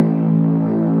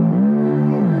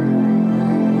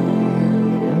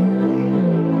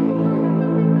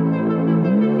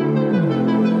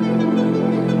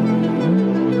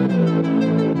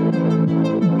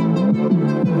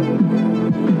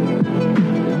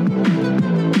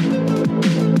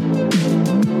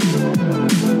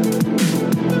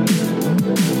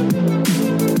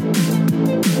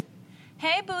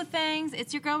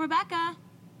Rebecca.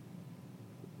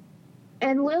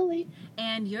 And Lily.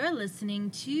 And you're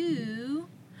listening to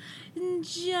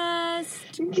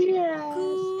Just Ghouly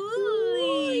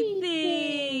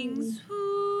Things.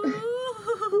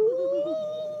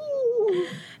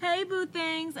 Hey, Boo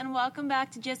Things, and welcome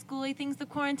back to Just Ghouly Things, the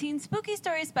Quarantine Spooky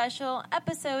Story Special,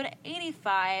 episode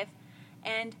 85.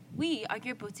 And we are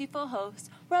your beautiful hosts,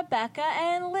 Rebecca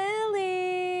and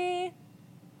Lily.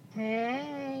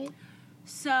 Hey.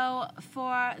 So,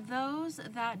 for those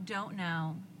that don't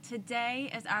know,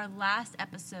 today is our last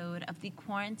episode of the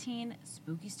Quarantine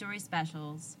Spooky Story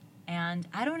Specials, and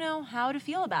I don't know how to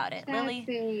feel about it, really.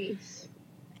 Face.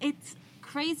 It's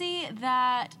crazy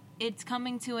that it's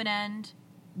coming to an end,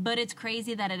 but it's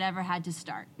crazy that it ever had to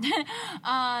start.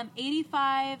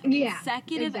 85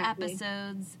 consecutive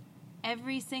episodes,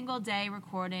 every single day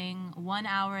recording, 1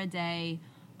 hour a day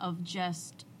of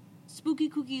just spooky,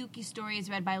 kooky, ooky stories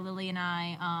read by Lily and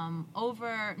I.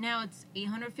 Over, now it's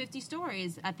 850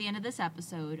 stories at the end of this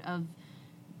episode of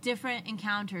different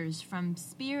encounters, from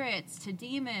spirits to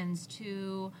demons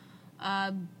to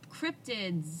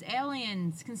cryptids,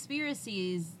 aliens,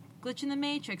 conspiracies, glitch in the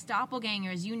matrix,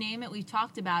 doppelgangers, you name it, we've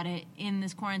talked about it in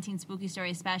this Quarantine Spooky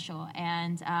Story Special.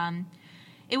 And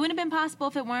it wouldn't have been possible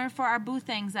if it weren't for our Boo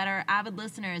Things that are avid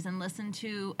listeners and listen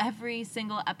to every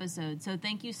single episode. So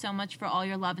thank you so much for all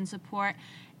your love and support.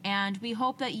 And we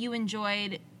hope that you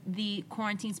enjoyed the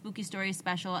Quarantine Spooky Story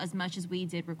Special as much as we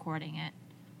did recording it.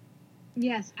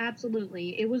 Yes,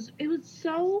 absolutely. It was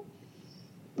so,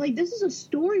 like, this is a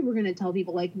story we're going to tell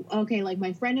people. Like, okay, like,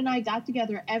 my friend and I got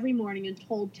together every morning and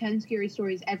told 10 scary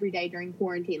stories every day during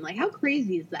quarantine. Like, how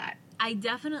crazy is that? I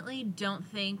definitely don't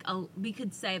think we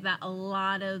could say that a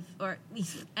lot of, or at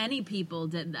least any people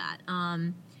did that.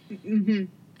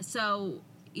 So,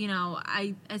 you know,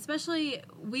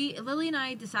 Lily and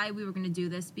I decided we were going to do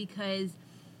this because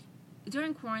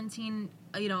during quarantine,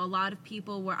 you know, a lot of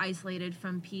people were isolated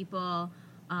from people,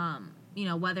 you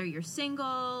know, whether you're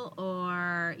single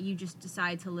or you just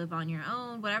decide to live on your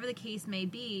own, whatever the case may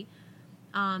be.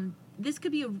 This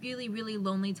could be a really, really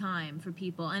lonely time for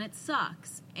people, and it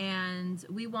sucks. And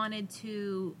we wanted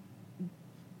to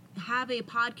have a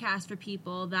podcast for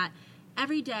people that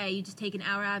every day you just take an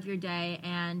hour out of your day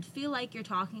and feel like you're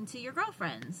talking to your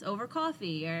girlfriends over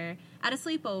coffee or at a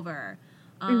sleepover,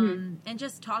 and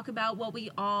just talk about what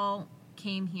we all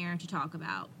came here to talk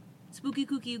about. Spooky,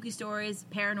 kooky, ooky stories,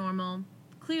 paranormal.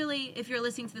 Clearly, if you're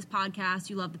listening to this podcast,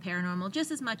 you love the paranormal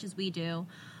just as much as we do.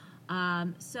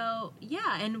 So,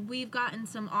 yeah, and we've gotten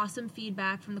some awesome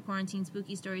feedback from the Quarantine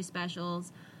Spooky Story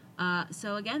Specials.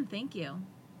 So, again, thank you.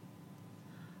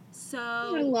 So,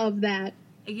 I love that.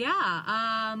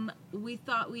 Yeah, we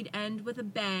thought we'd end with a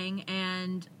bang,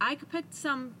 and I picked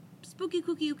some spooky,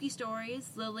 kooky, ooky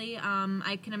stories. Lily,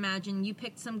 I can imagine you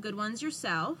picked some good ones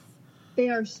yourself. They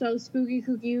are so spooky,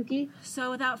 kooky, ooky.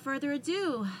 So, without further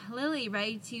ado, Lily,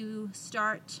 ready to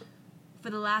start for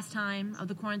the last time of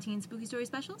the Quarantine Spooky Story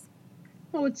Specials?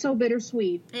 Oh, it's so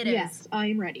bittersweet. It is. Yes, I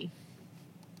am ready.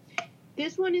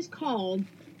 This one is called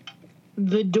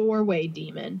The Doorway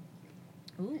Demon.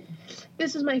 Ooh.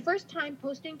 This is my first time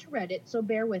posting to Reddit, so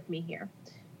bear with me here.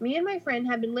 Me and my friend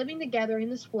have been living together in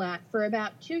this flat for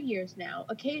about 2 years now.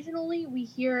 Occasionally, we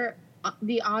hear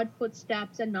the odd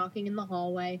footsteps and knocking in the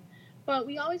hallway, but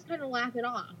we always kind of laugh it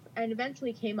off, and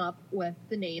eventually came up with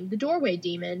the name The Doorway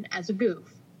Demon as a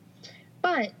goof.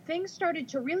 But things started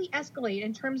to really escalate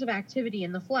in terms of activity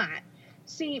in the flat.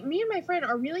 See, me and my friend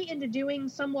are really into doing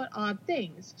somewhat odd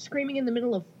things. Screaming in the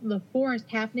middle of the forest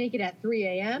half naked at 3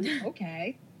 a.m.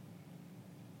 Okay.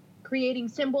 Creating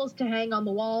symbols to hang on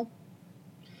the wall.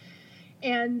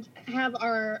 And have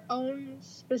our own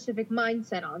specific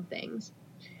mindset on things.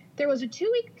 There was a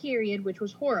 2-week period which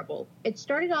was horrible. It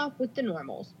started off with the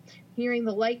normals. Hearing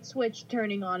the light switch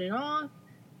turning on and off,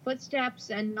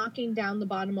 footsteps, and knocking down the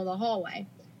bottom of the hallway.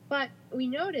 But we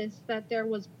noticed that there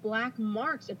was black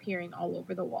marks appearing all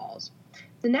over the walls.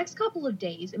 The next couple of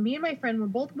days, me and my friend were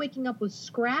both waking up with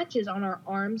scratches on our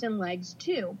arms and legs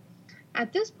too.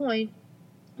 At this point,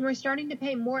 we're starting to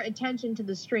pay more attention to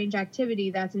the strange activity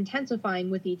that's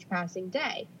intensifying with each passing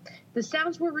day. The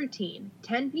sounds were routine.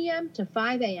 10 p.m. to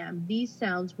 5 a.m., these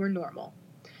sounds were normal.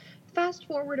 Fast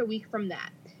forward a week from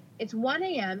that. It's 1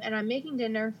 a.m. and I'm making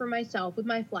dinner for myself with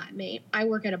my flatmate. I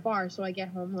work at a bar, so I get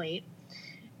home late.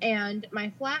 And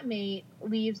my flatmate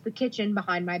leaves the kitchen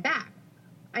behind my back.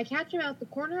 I catch him out the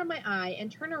corner of my eye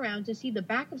and turn around to see the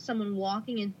back of someone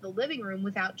walking into the living room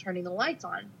without turning the lights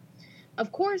on.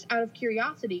 Of course, out of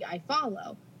curiosity, I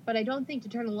follow, but I don't think to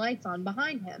turn the lights on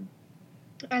behind him.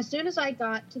 As soon as I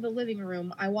got to the living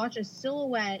room, I watch a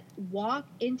silhouette walk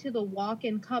into the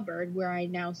walk-in cupboard where I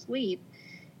now sleep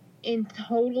in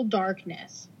total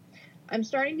darkness. I'm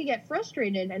starting to get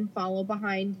frustrated and follow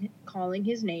behind, calling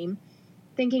his name,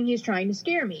 thinking he's trying to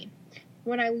scare me.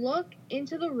 When I look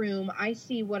into the room, I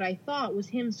see what I thought was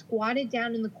him squatted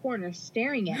down in the corner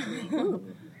staring at me.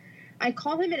 I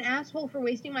call him an asshole for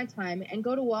wasting my time and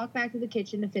go to walk back to the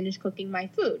kitchen to finish cooking my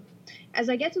food. As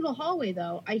I get to the hallway,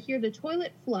 though, I hear the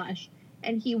toilet flush,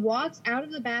 and he walks out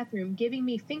of the bathroom giving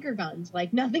me finger guns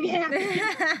like nothing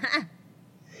happened.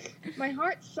 My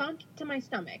heart sunk to my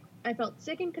stomach. I felt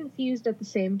sick and confused at the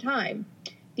same time.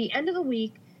 The end of the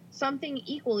week, something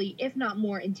equally, if not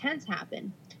more, intense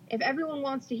happened. If everyone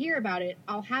wants to hear about it,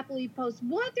 I'll happily post.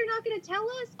 What? They're not going to tell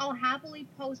us? I'll happily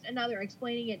post another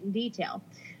explaining it in detail.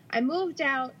 I moved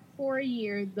out for a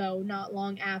year, though, not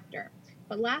long after.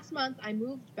 But last month, I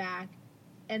moved back,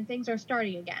 and things are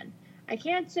starting again. I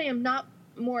can't say I'm not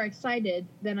more excited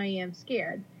than I am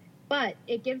scared, but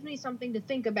it gives me something to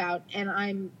think about,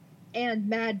 and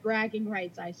mad bragging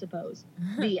rights, I suppose.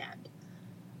 The end.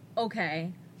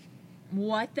 Okay.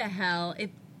 What the hell? If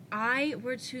I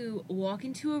were to walk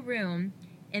into a room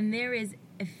and there is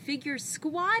a figure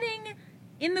squatting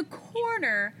in the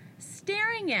corner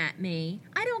staring at me,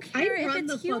 I don't care if run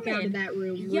it's the human. fuck out of that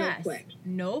room real quick.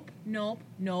 Nope.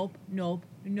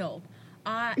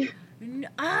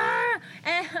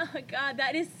 Oh God,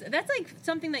 that's like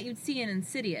something that you'd see in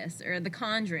Insidious or The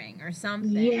Conjuring or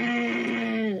something.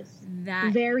 Yes.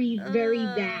 That very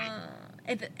that.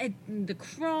 The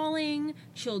crawling,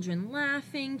 children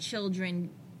laughing, children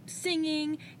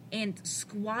singing, and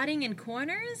squatting in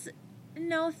corners.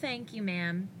 No, thank you,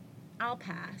 ma'am. I'll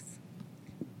pass.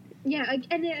 Yeah,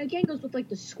 and it again goes with like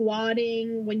the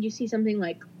squatting when you see something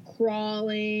like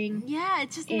crawling. Yeah,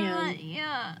 it's just not.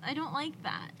 Yeah, I don't like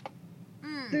that.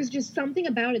 There's just something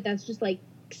about it that's just like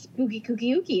spooky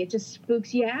kooky ooky. It just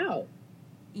spooks you out.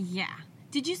 Yeah.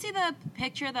 Did you see the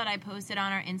picture that I posted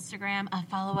on our Instagram?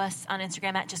 Follow us on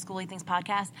Instagram at Just Schooly Things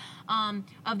Podcast.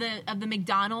 Of the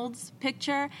McDonald's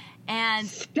picture, and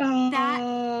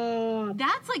Stop.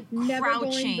 That's like never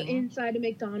crouching going inside a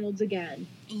McDonald's again.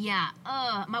 Yeah.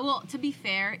 Well, to be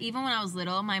fair, even when I was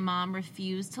little, my mom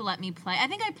refused to let me play. I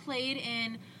think I played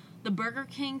in the Burger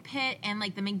King pit and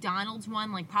like the McDonald's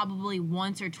one like probably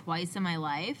once or twice in my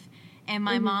life. And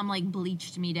my mom like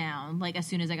bleached me down like as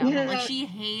soon as I got home. Like she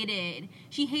hated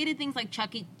things like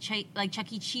Chuck E.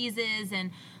 Cheese's and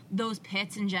those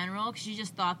pits in general, because she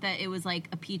just thought that it was like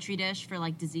a petri dish for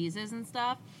like diseases and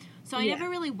stuff. So I never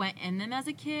really went in them as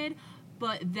a kid.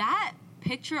 But that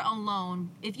picture alone,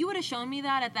 if you would have shown me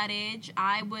that at that age,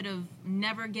 I would have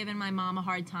never given my mom a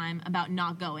hard time about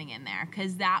not going in there,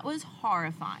 because that was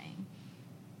horrifying.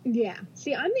 Yeah.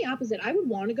 See, I'm the opposite. I would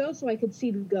want to go so I could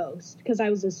see the ghost because I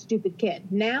was a stupid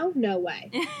kid. Now, no way.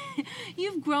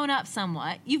 You've grown up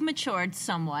somewhat. You've matured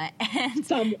somewhat. And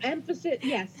some emphasis.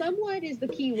 Yeah, somewhat is the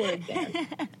key word there.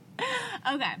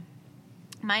 Okay.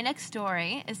 My next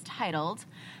story is titled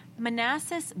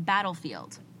Manassas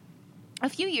Battlefield. A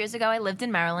few years ago, I lived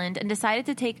in Maryland and decided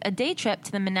to take a day trip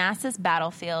to the Manassas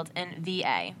Battlefield in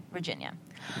VA, Virginia.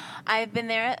 I've been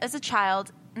there as a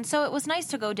child, and so it was nice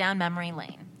to go down memory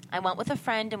lane. I went with a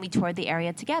friend and we toured the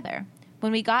area together.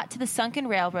 When we got to the sunken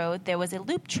railroad, there was a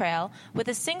loop trail with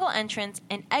a single entrance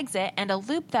and exit and a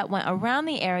loop that went around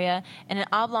the area in an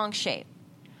oblong shape.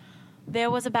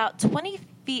 There was about 20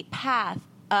 feet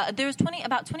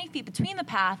about 20 feet between the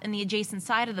path and the adjacent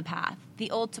side of the path,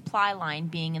 the old supply line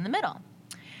being in the middle.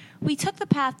 We took the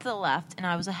path to the left, and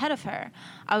I was ahead of her.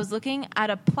 I was looking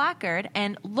at a placard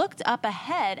and looked up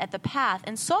ahead at the path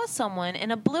and saw someone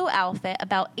in a blue outfit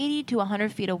about 80 to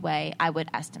 100 feet away, I would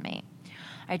estimate.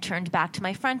 I turned back to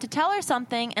my friend to tell her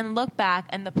something and looked back,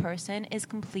 and the person is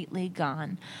completely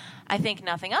gone. I think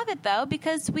nothing of it, though,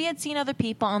 because we had seen other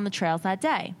people on the trails that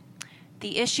day.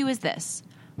 The issue is this.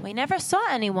 We never saw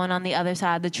anyone on the other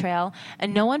side of the trail,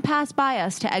 and no one passed by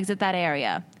us to exit that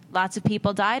area. Lots of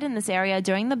people died in this area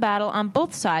during the battle on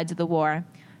both sides of the war.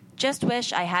 Just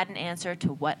wish I had an answer to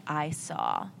what I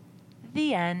saw.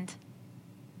 The end.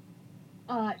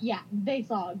 Yeah, they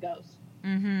saw a ghost.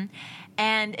 Mm-hmm.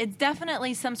 And it's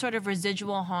definitely some sort of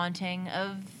residual haunting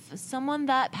of someone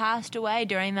that passed away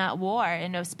during that war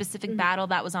in a specific battle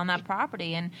that was on that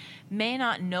property and may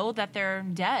not know that they're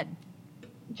dead.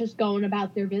 Just going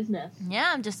about their business.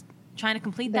 Yeah, I'm just trying to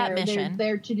complete that mission.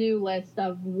 Their to-do list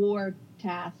of war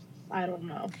tasks. I don't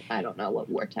know what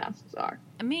war tasks are.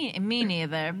 Me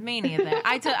neither.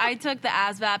 I took the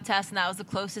ASVAB test, and that was the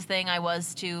closest thing I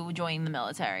was to joining the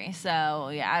military. So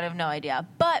yeah, I have no idea.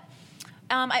 But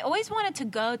I always wanted to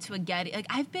go to a Getty. Like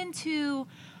I've been to.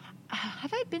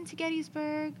 Have I been to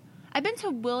Gettysburg? I've been to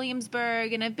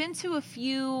Williamsburg, and I've been to a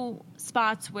few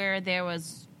spots where there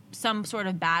was some sort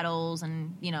of battles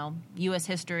and, you know, U.S.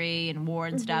 history and war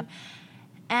and stuff.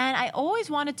 And I always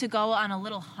wanted to go on a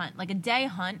little hunt, like a day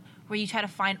hunt, where you try to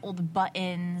find old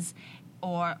buttons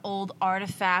or old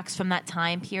artifacts from that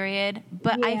time period.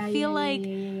 But I feel like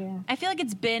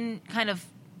it's been kind of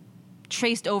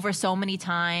traced over so many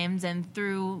times and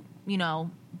through, you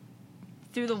know,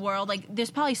 through the world. Like, there's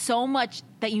probably so much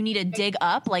that you need to dig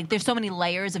up. Like, there's so many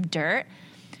layers of dirt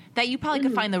that you probably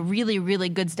could find the really, really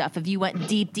good stuff if you went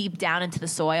deep, deep down into the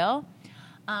soil.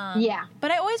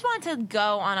 But I always wanted to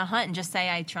go on a hunt and just say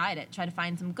I tried it. Try to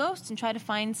find some ghosts and try to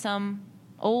find some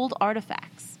old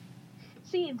artifacts.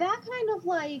 See, that kind of,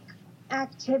 like,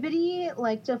 activity,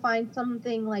 like, to find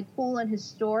something, like, cool and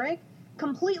historic,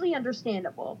 completely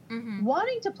understandable.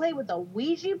 Wanting to play with a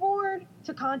Ouija board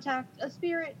to contact a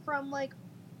spirit from, like,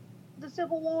 the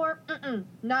Civil War,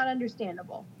 not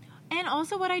understandable. And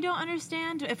also what I don't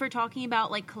understand, if we're talking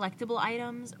about, like, collectible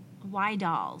items, why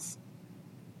dolls?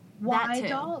 Why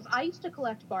dolls? I used to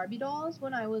collect Barbie dolls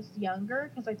when I was younger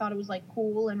because I thought it was, like,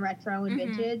 cool and retro and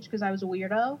vintage because I was a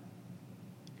weirdo.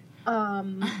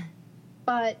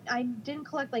 But I didn't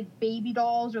collect, like, baby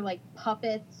dolls or, like,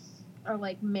 puppets or,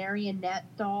 like, marionette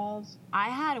dolls. I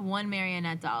had one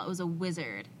marionette doll. It was a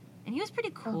wizard. And he was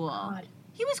pretty cool. Oh, God.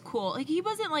 He was cool. Like, he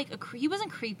wasn't, like, he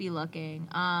wasn't creepy looking.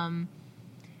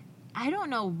 I don't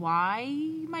know why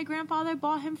my grandfather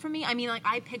bought him for me. I mean, like,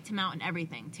 I picked him out and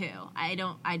everything too. I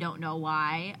don't know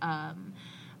why.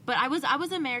 But I was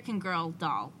an American Girl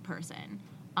doll person.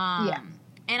 And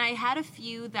I had a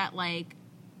few that, like,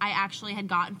 I actually had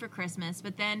gotten for Christmas,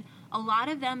 but then a lot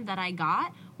of them that I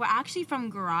got were actually from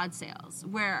garage sales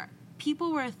where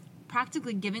people were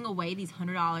practically giving away these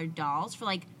 $100 dolls for,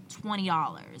 like,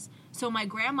 $20. So my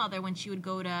grandmother, when she would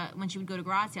go to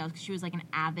garage sales, because she was, like, an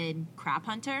avid crap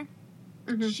hunter,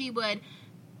 she would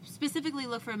specifically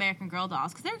look for American Girl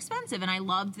dolls because they're expensive, and I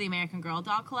loved the American Girl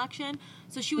doll collection,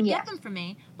 so she would get them for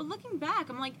me. But looking back,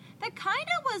 I'm like, that kind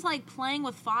of was like playing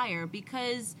with fire,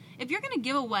 because if you're going to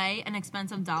give away an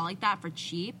expensive doll like that for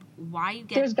cheap, why you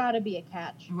get... There's got to be a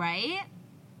catch. Right?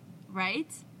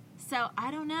 So,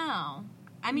 I don't know.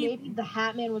 I mean... Maybe the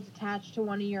Hat Man was attached to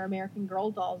one of your American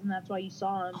Girl dolls, and that's why you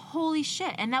saw him. Holy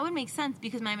shit. And that would make sense,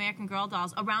 because my American Girl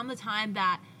dolls, around the time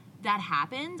that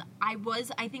happened, I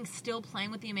was, I think, still playing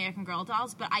with the American Girl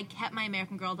dolls, but I kept my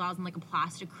American Girl dolls in, like, a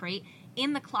plastic crate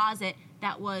in the closet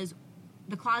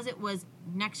the closet was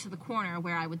next to the corner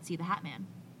where I would see the Hat Man.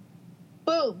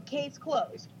 Boom, case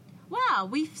closed. Wow,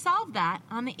 we've solved that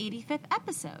on the 85th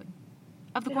episode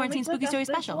of the Quarantine Spooky Story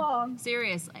Special. Long.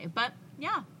 Seriously. But,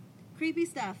 yeah, creepy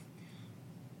stuff.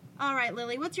 All right,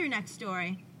 Lily, what's your next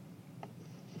story?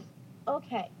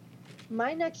 Okay.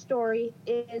 My next story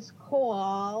is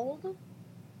called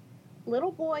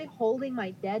Little Boy Holding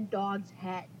My Dead Dog's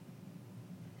Head.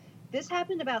 This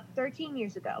happened about 13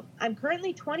 years ago. I'm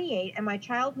currently 28, and my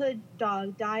childhood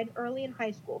dog died early in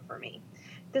high school for me.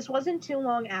 This wasn't too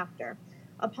long after.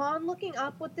 Upon looking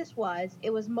up what this was,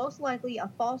 it was most likely a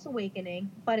false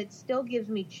awakening, but it still gives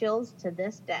me chills to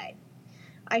this day.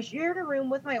 I shared a room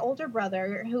with my older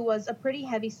brother, who was a pretty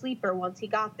heavy sleeper once he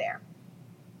got there.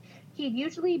 He'd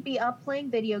usually be up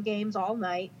playing video games all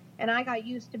night, and I got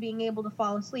used to being able to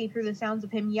fall asleep through the sounds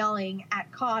of him yelling at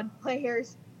COD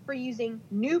players for using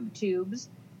noob tubes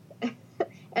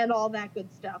and all that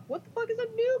good stuff. What the fuck is a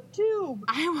noob tube?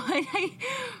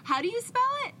 How do you spell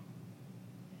it?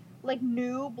 Like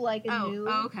noob, like a noob.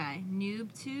 Oh, okay.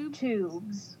 Noob tube?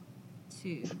 Tubes.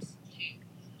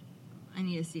 I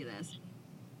need to see this.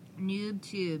 Noob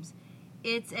tubes.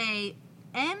 It's a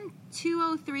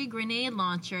M203 grenade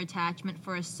launcher attachment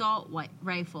for assault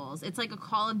rifles. It's like a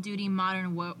Call of Duty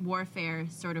Modern Warfare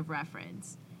sort of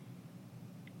reference.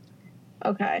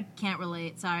 Okay. Can't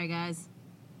relate. Sorry, guys.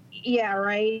 Yeah,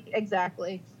 right.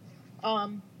 Exactly.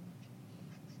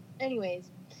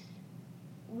 Anyways,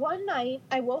 one night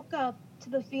I woke up to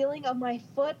the feeling of my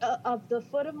foot of the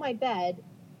foot of my bed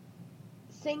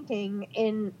sinking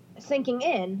in.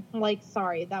 Like,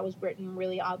 sorry, that was written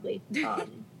really oddly.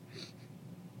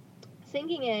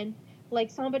 Sinking in like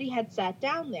somebody had sat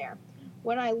down there.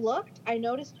 When I looked, I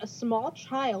noticed a small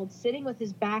child sitting with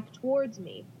his back towards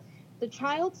me. The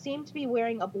child seemed to be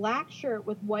wearing a black shirt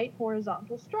with white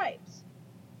horizontal stripes.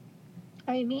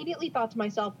 I immediately thought to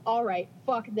myself, all right,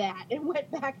 fuck that, and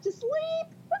went back to sleep.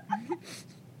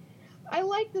 I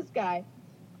like this guy.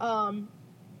 I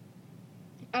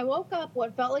woke up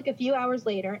what felt like a few hours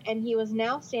later, and he was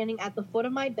now standing at the foot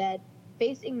of my bed,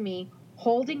 facing me,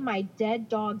 holding my dead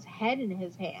dog's head in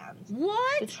his hands.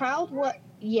 What? The child was...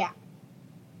 Yeah.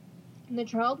 And the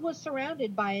child was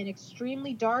surrounded by an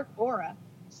extremely dark aura.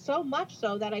 so much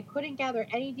so that I couldn't gather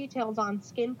any details on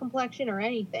skin complexion or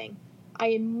anything. I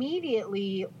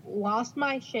immediately lost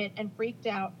my shit and freaked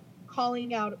out,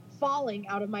 falling out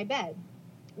of my bed.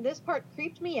 This part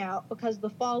creeped me out because the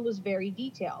fall was very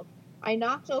detailed. I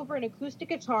knocked over an acoustic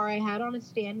guitar I had on a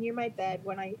stand near my bed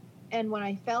when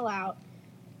I fell out,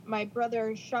 my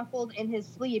brother shuffled in his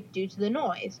sleep due to the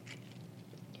noise.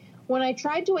 When I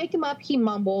tried to wake him up, he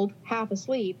mumbled, half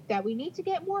asleep, that we need to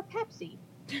get more Pepsi.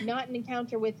 Not an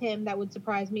encounter with him that would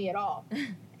surprise me at all.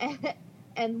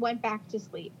 And went back to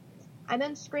sleep. I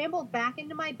then scrambled back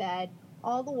into my bed.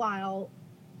 All the while,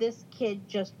 this kid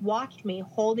just watched me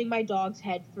holding my dog's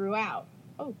head throughout.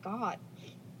 Oh, God.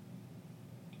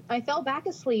 I fell back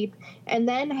asleep and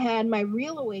then had my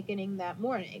real awakening that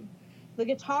morning. The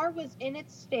guitar was in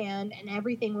its stand and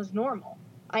everything was normal.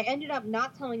 I ended up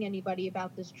not telling anybody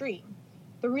about this dream.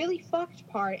 The really fucked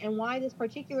part, and why this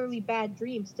particularly bad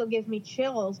dream still gives me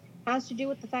chills, has to do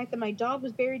with the fact that my dog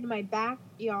was buried in my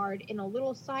backyard in a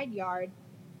little side yard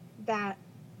that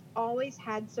always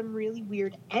had some really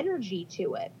weird energy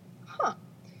to it.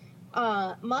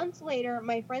 Months later,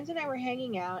 my friends and I were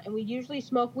hanging out, and we usually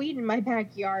smoke weed in my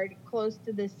backyard close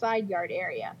to this side yard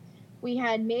area. We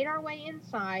had made our way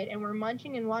inside and were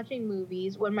munching and watching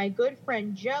movies when my good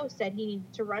friend Joe said he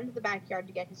needed to run to the backyard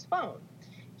to get his phone.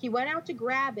 He went out to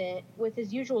grab it with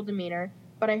his usual demeanor,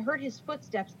 but I heard his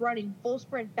footsteps running full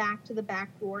sprint back to the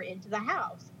back door into the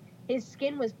house. His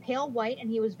skin was pale white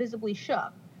and he was visibly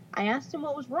shook. I asked him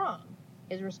what was wrong.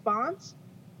 His response?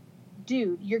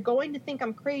 Dude, you're going to think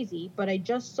I'm crazy, but I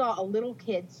just saw a little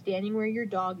kid standing where your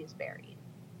dog is buried.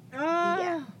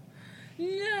 Oh,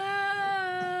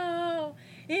 no!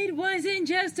 It wasn't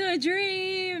just a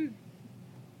dream!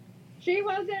 She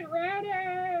wasn't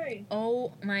ready!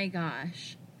 Oh my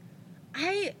gosh.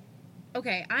 I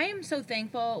am so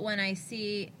thankful when I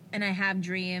see and I have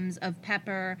dreams of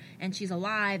Pepper and she's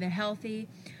alive and healthy.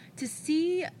 To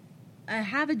see,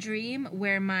 have a dream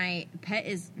where my pet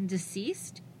is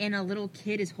deceased and a little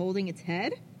kid is holding its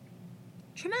head,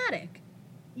 traumatic.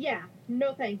 Yeah,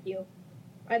 no thank you.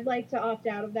 I'd like to opt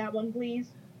out of that one,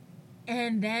 please.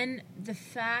 And then the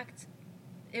fact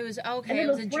it was okay, and then it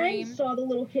was the a friends dream. Saw the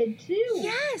little kid too.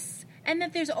 Yes, and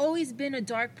that there's always been a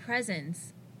dark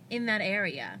presence in that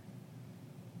area.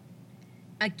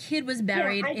 A kid was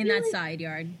buried in that side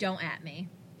yard. Don't at me.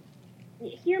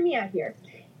 Hear me out here.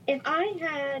 If I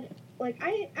had,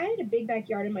 I had a big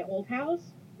backyard in my old house,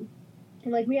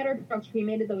 and, we had our dogs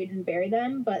cremated, though we didn't bury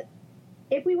them, but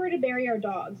if we were to bury our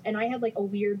dogs, and I had, a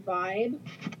weird vibe,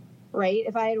 right?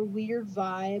 If I had a weird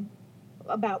vibe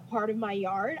about part of my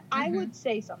yard, I would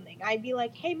say something. I'd be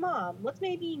like, hey, Mom, let's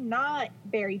maybe not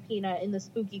bury Peanut in the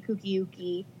spooky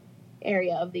kooky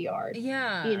area of the yard.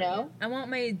 Yeah. You know? I want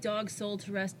my dog's soul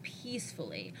to rest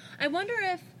peacefully. I wonder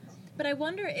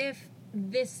if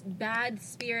this bad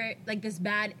spirit, this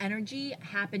bad energy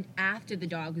happened after the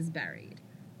dog was buried.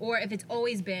 Or if it's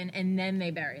always been and then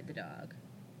they buried the dog.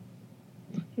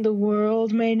 The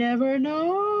world may never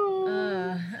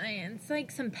know. It's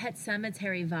like some Pet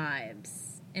Cemetery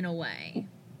vibes, in a way.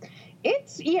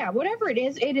 Whatever it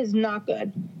is not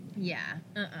good. Yeah,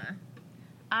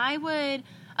 I would...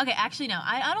 Okay, actually, no.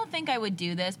 I don't think I would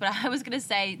do this, but I was going to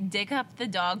say dig up the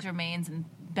dog's remains and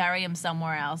bury him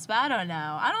somewhere else. But I don't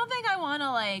know. I don't think I want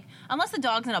to, unless the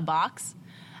dog's in a box.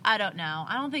 I don't know.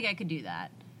 I don't think I could do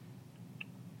that.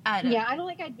 I don't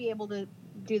think I'd be able to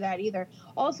do that either.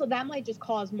 Also, that might just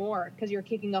cause more because you're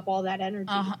kicking up all that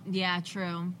energy. Yeah,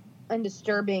 true. And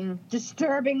disturbing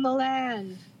the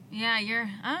land. Yeah,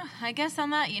 I guess on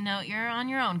that, you're on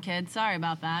your own, kid. Sorry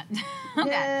about that. Okay.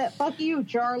 Yeah, fuck you,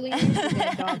 Charlie.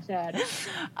 That dog said.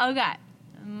 Okay.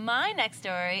 My next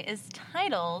story is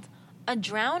titled, A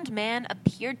Drowned Man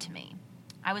Appeared to Me.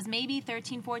 I was maybe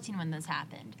 13, 14 when this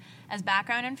happened. As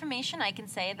background information, I can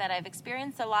say that I've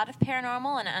experienced a lot of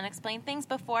paranormal and unexplained things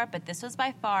before, but this was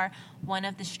by far one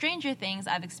of the stranger things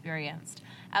I've experienced.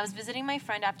 I was visiting my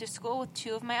friend after school with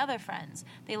two of my other friends.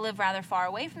 They live rather far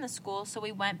away from the school, so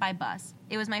we went by bus.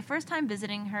 It was my first time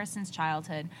visiting her since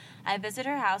childhood. I visited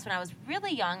her house when I was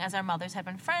really young, as our mothers had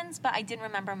been friends, but I didn't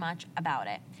remember much about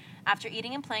it. After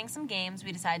eating and playing some games,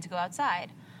 we decided to go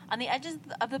outside. On the edges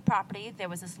of the property, there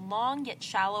was this long yet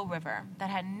shallow river that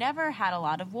had never had a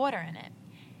lot of water in it.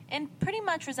 It pretty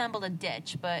much resembled a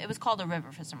ditch, but it was called a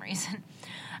river for some reason.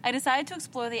 I decided to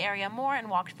explore the area more and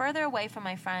walked further away from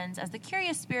my friends as the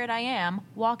curious spirit I am,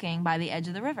 walking by the edge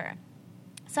of the river.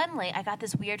 Suddenly, I got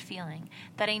this weird feeling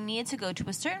that I needed to go to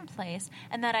a certain place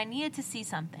and that I needed to see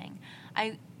something.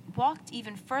 I walked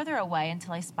even further away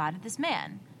until I spotted this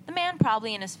man. The The man,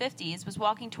 probably in his 50s, was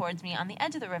walking towards me on the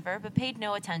edge of the river, but paid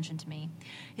no attention to me.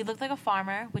 He looked like a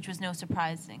farmer, which was no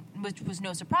surprise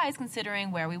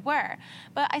considering where we were,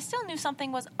 but I still knew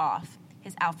something was off.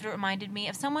 His outfit reminded me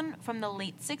of someone from the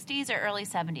late 60s or early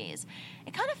 70s.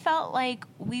 It kind of felt like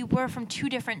we were from two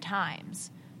different times.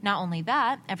 Not only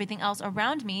that, everything else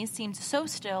around me seemed so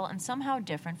still and somehow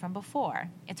different from before.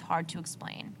 It's hard to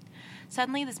explain.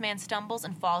 Suddenly, this man stumbles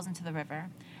and falls into the river.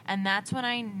 And that's when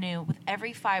I knew with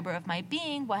every fiber of my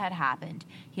being what had happened.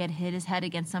 He had hit his head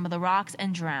against some of the rocks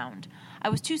and drowned. I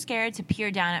was too scared to peer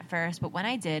down at first, but when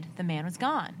I did, the man was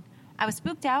gone. I was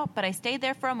spooked out, but I stayed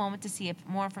there for a moment to see if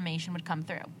more information would come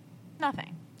through.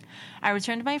 Nothing. I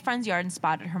returned to my friend's yard and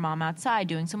spotted her mom outside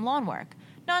doing some lawn work.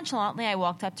 Nonchalantly, I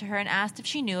walked up to her and asked if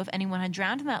she knew if anyone had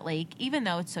drowned in that lake, even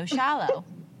though it's so shallow.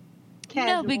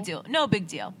 Casual. No big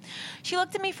deal. She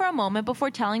looked at me for a moment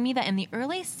before telling me that in the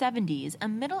early 70s, a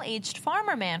middle-aged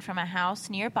farmer man from a house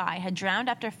nearby had drowned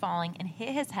after falling and hit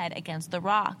his head against the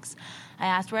rocks. I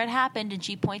asked where it happened, and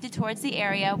she pointed towards the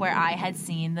area where I had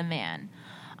seen the man.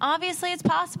 Obviously, it's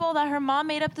possible that her mom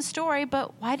made up the story,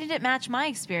 but why did it match my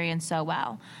experience so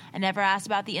well? I never asked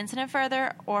about the incident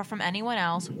further or from anyone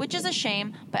else, which is a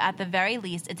shame, but at the very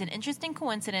least, it's an interesting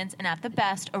coincidence and at the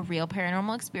best, a real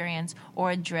paranormal experience or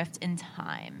a drift in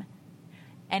time.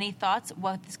 Any thoughts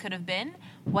what this could have been?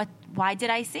 Why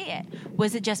did I see it?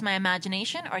 Was it just my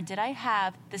imagination, or did I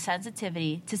have the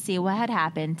sensitivity to see what had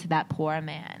happened to that poor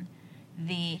man?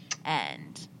 The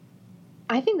end.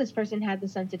 I think this person had the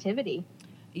sensitivity.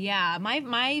 Yeah,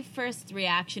 my first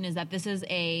reaction is that this is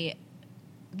a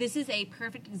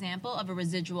perfect example of a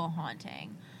residual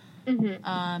haunting.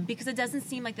 Mm-hmm. Because it doesn't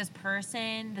seem like this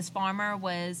farmer,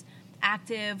 was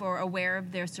active or aware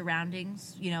of their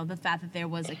surroundings, the fact that there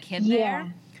was a kid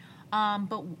there.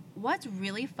 But what's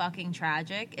really fucking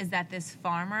tragic is that this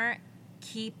farmer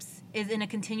is in a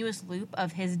continuous loop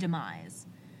of his demise.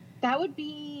 That would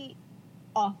be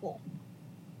awful.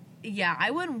 Yeah,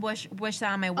 I wouldn't wish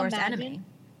that on my worst enemy.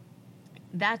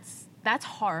 That's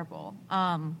horrible.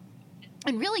 And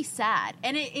really sad.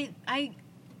 And it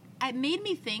made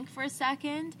me think for a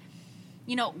second,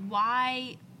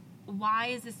 why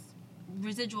is this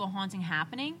residual haunting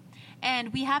happening?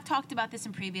 And we have talked about this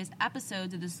in previous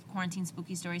episodes of this Quarantine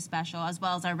Spooky Story special, as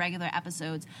well as our regular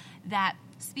episodes, that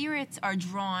spirits are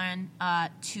drawn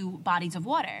to bodies of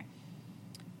water.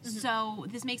 Mm-hmm. So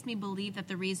this makes me believe that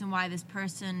the reason why this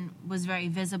person was very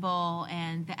visible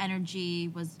and the energy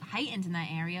was heightened in that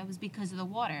area was because of the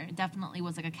water. It definitely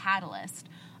was like a catalyst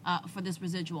for this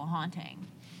residual haunting.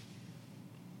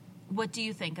 What do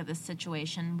you think of this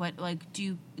situation?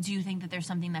 Do you think that there's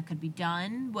something that could be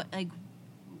done?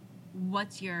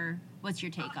 What's your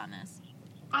take on this?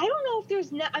 I don't know if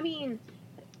there's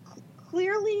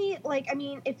clearly,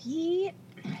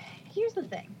 here's the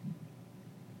thing.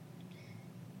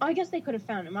 I guess they could have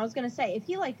found him. I was going to say, if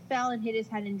he fell and hit his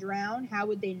head and drowned, how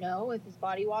would they know if his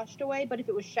body washed away? But if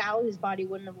it was shallow, his body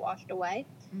wouldn't have washed away.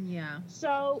 Yeah.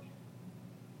 So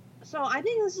I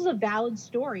think this is a valid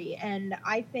story, and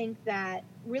I think that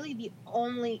really the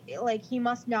only, he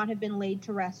must not have been laid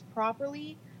to rest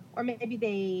properly, or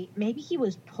maybe he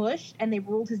was pushed and they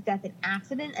ruled his death an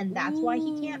accident, and that's why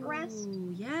he can't rest.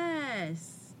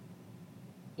 Yes.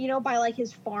 By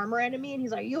his farmer enemy, and he's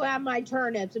like, "You have my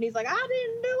turnips," and he's like, "I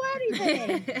didn't do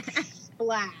anything."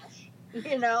 Splash.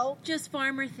 Just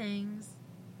farmer things.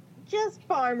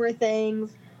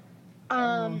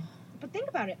 But think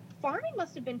about it. Farming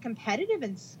must have been competitive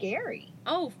and scary.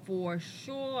 Oh, for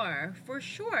sure.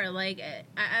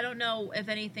 I don't know if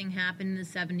anything happened in the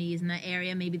 70s in that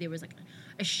area. Maybe there was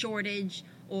a shortage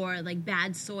or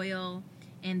bad soil,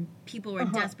 and people were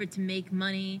desperate to make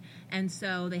money, and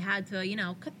so they had to,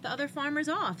 cut the other farmers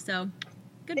off. So,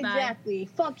 goodbye. Exactly.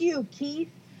 Fuck you,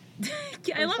 Keith.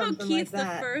 I love how Keith's the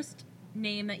first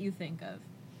name that you think of.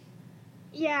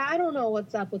 Yeah, I don't know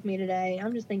what's up with me today.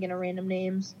 I'm just thinking of random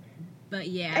names. But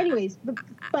yeah. Anyways,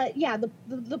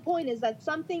 the point is that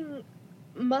something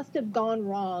must have gone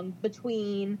wrong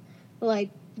between the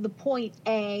point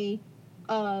A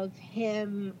of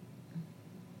him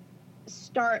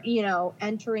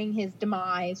entering his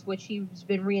demise, which he's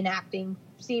been reenacting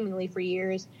seemingly for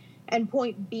years, and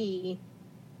point B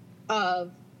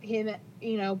of him,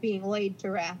 being laid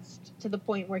to rest to the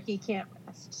point where he can't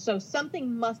rest. So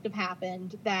something must have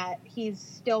happened that he's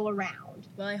still around.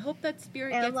 Well, I hope that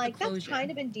spirit gets the closure. That's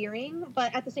kind of endearing,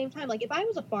 but at the same time, if I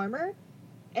was a farmer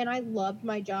and I loved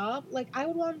my job, I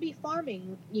would want to be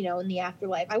farming, in the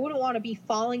afterlife. I wouldn't want to be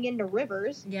falling into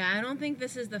rivers. Yeah, I don't think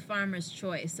this is the farmer's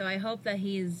choice. So I hope that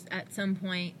he's at some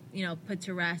point, put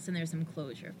to rest and there's some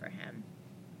closure for him.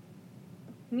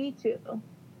 Me too.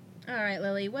 All right,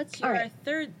 Lily. What's All your right.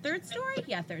 third story?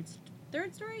 Yeah, third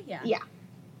story. Yeah. Yeah.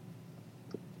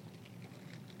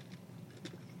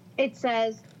 It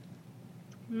says,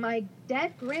 my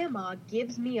dead grandma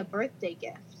gives me a birthday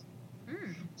gift.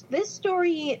 Mm. This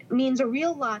story means a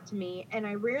real lot to me, and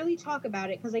I rarely talk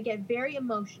about it because I get very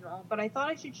emotional, but I thought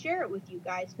I should share it with you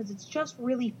guys because it's just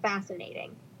really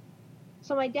fascinating.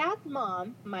 So my dad's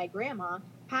mom, my grandma,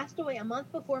 passed away a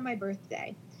month before my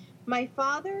birthday. My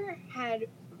father had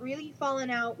really fallen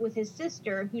out with his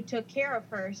sister, who took care of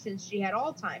her since she had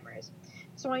Alzheimer's,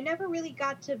 so I never really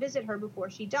got to visit her before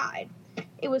she died.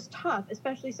 It was tough,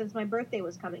 especially since my birthday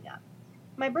was coming up.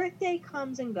 My birthday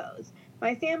comes and goes.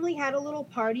 My family had a little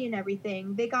party and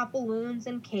everything. They got balloons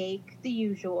and cake, the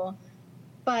usual.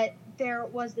 But there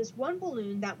was this one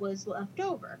balloon that was left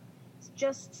over,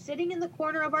 just sitting in the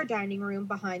corner of our dining room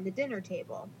behind the dinner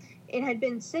table. It had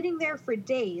been sitting there for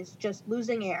days, just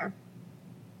losing air.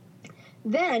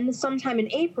 Then, sometime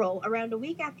in April, around a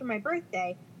week after my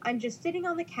birthday, I'm just sitting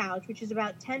on the couch, which is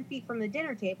about 10 feet from the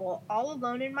dinner table, all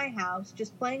alone in my house,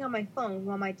 just playing on my phone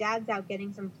while my dad's out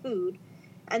getting some food.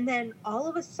 And then, all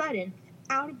of a sudden,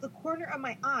 out of the corner of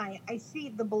my eye, I see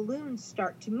the balloon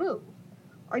start to move.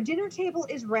 Our dinner table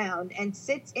is round and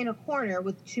sits in a corner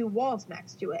with two walls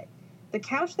next to it. The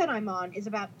couch that I'm on is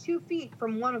about 2 feet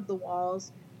from one of the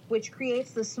walls, which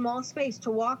creates the small space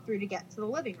to walk through to get to the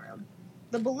living room.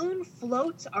 The balloon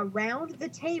floats around the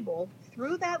table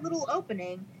through that little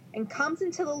opening and comes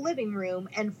into the living room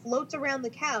and floats around the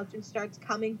couch and starts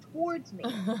coming towards me.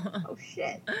 Oh,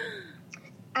 shit.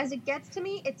 As it gets to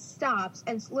me, it stops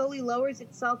and slowly lowers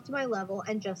itself to my level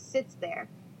and just sits there.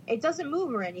 It doesn't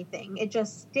move or anything. It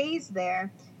just stays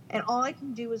there, and all I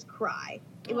can do is cry.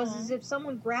 It was as if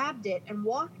someone grabbed it and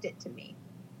walked it to me.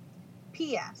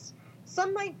 P.S.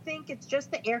 Some might think it's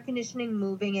just the air conditioning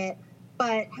moving it,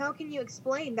 but how can you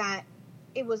explain that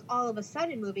it was all of a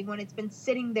sudden moving when it's been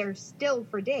sitting there still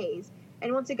for days?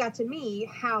 And once it got to me,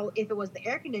 how, if it was the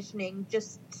air conditioning,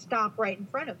 just stopped right in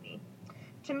front of me?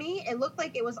 To me, it looked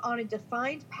like it was on a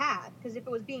defined path, because if it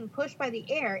was being pushed by the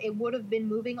air, it would have been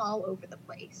moving all over the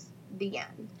place. The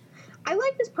end. I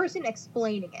like this person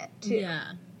explaining it, too.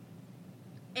 Yeah.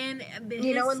 And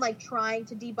you know, and like trying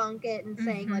to debunk it and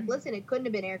saying, like, listen, it couldn't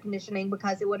have been air conditioning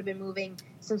because it would have been moving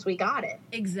since we got it.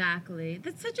 Exactly.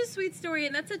 That's such a sweet story,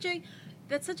 and that's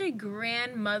such a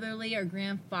grandmotherly or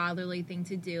grandfatherly thing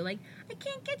to do. Like, I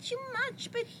can't get you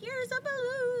much, but here's a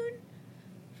balloon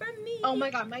from me. Oh my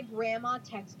god, my grandma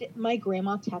texted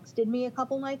me a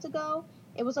couple nights ago.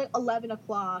 It was like 11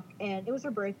 o'clock, and it was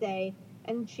her birthday,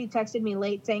 and she texted me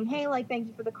late saying, hey, like, thank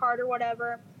you for the card or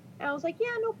whatever. And I was like, yeah,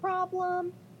 no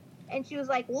problem. And she was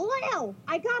like, well,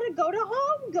 I gotta go to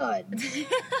Home Goods.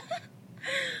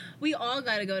 We all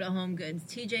gotta go to Home Goods.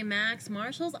 TJ Maxx,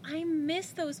 Marshalls. I miss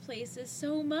those places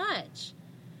so much.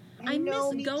 I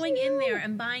miss going in there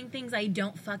and buying things I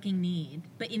don't fucking need,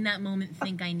 but in that moment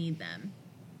think I need them.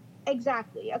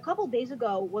 Exactly. A couple days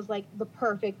ago was like the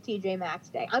perfect TJ Maxx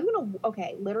day.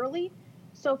 Literally.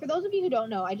 So for those of you who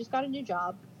don't know, I just got a new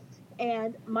job.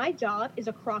 And my job is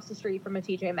across the street from a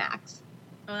TJ Maxx.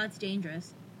 Oh, that's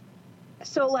dangerous.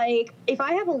 So, like, if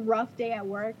I have a rough day at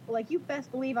work, like, you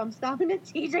best believe I'm stopping at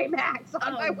TJ Maxx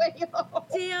on my way home.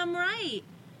 Damn right.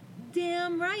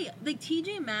 Like,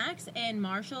 TJ Maxx and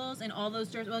Marshalls and all those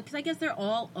stores, well, because I guess they're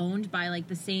all owned by, like,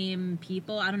 the same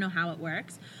people. I don't know how it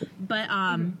works. But,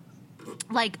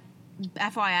 like,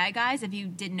 FYI, guys, if you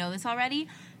didn't know this already,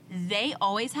 they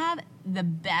always have the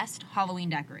best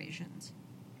Halloween decorations.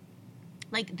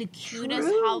 Like, the cutest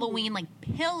Halloween, like,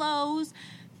 pillows,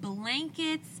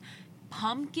 blankets,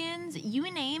 pumpkins,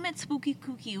 you name it, spooky,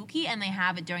 kooky, ooky, and they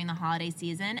have it during the holiday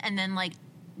season. And then, like,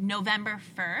 November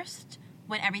 1st,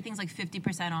 when everything's, like,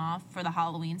 50% off for the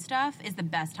Halloween stuff, is the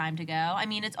best time to go. I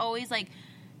mean, it's always, like,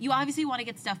 you obviously want to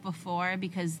get stuff before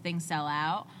because things sell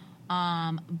out.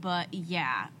 But,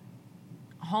 yeah,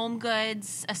 Home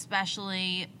Goods,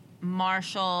 especially,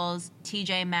 Marshalls,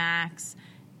 TJ Maxx,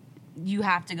 you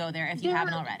have to go there if you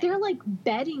haven't already. They're like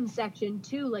bedding section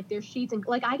too, like their sheets and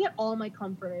like I get all my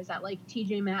comforters at like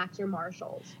TJ Maxx or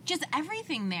Marshalls. Just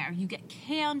everything there. You get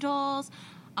candles.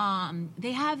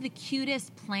 They have the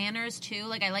cutest planners too.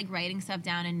 Like I like writing stuff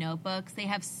down in notebooks. They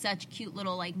have such cute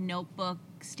little like notebook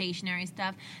stationery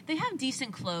stuff. They have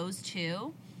decent clothes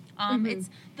too.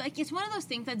 It's one of those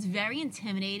things that's very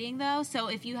intimidating though. So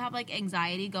if you have like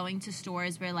anxiety going to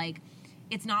stores where like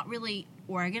it's not really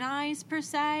organized per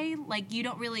se, like you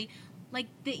don't really like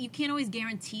you can't always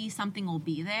guarantee something will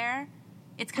be there.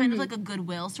 It's kind of like a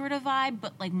Goodwill sort of vibe,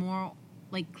 but like more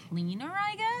like cleaner,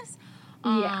 I guess.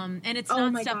 And it's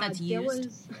not stuff that's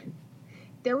used.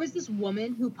 there was this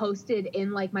woman who posted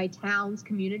in like my town's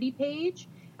community page,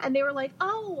 and they were like,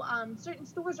 "Oh, certain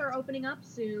stores are opening up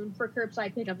soon for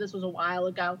curbside pickup." This was a while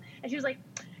ago, and she was like,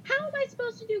 "How am I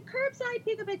supposed to do curbside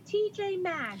pickup at TJ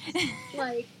Maxx?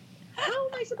 Like, how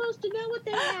am I supposed to know what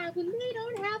they have when they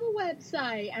don't have a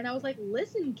website?" And I was like,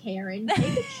 "Listen, Karen,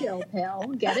 take a chill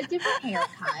pill, get a different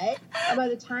haircut, and by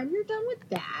the time you're done with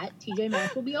that, TJ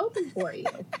Maxx will be open for you."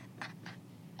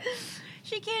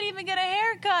 She can't even get a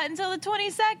haircut until the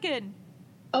 22nd.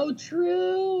 Oh,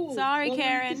 true. Sorry, well,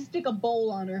 Karen. Just stick a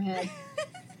bowl on her head.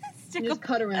 And just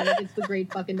cut around it. It's the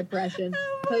Great fucking Depression.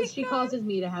 Because she causes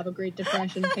me to have a Great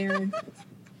Depression, Karen.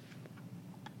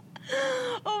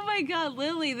 Oh my God,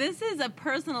 Lily, this is a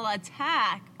personal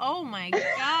attack. Oh my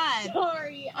God.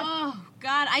 Sorry. Oh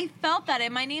God, I felt that.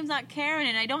 And my name's not Karen,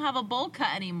 and I don't have a bowl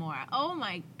cut anymore. Oh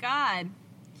my God.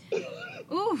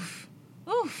 Oof.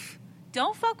 Oof.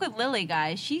 Don't fuck with Lily,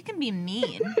 guys. She can be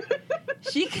mean.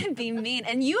 She can be mean.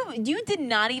 And you did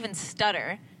not even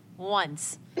stutter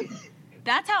once.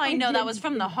 That's how I know that was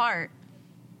from the heart.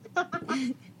 All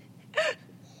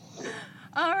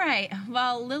right.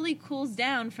 Well, Lily cools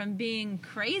down from being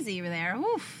crazy there.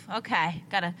 Oof. Okay.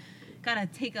 Gotta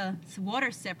take a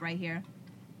water sip right here.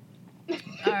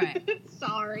 All right.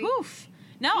 Sorry. Oof.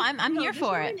 No, I'm here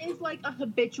for it. This woman is like a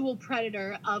habitual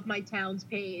predator of my town's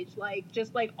page. Like,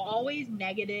 just like always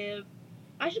negative.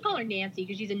 I should call her Nancy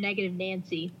because she's a negative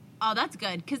Nancy. Oh, that's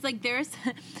good. Because, like,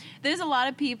 there's a lot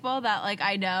of people that, like,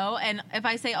 I know. And if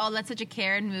I say, oh, that's such a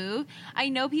Karen move, I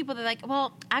know people that are like,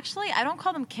 well, actually, I don't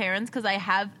call them Karens because I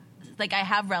have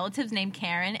relatives named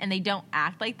Karen and they don't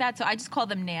act like that. So I just call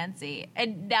them Nancy.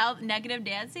 And now, negative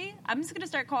Nancy, I'm just going to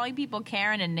start calling people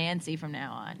Karen and Nancy from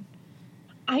now on.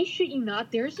 I shit you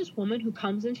not, there's this woman who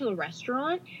comes into the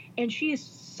restaurant and she is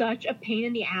such a pain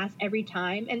in the ass every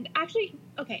time. And actually,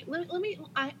 okay,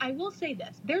 I will say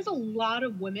this. There's a lot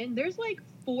of women. There's like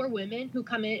 4 women who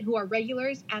come in who are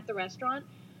regulars at the restaurant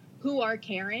who are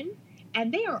Karen,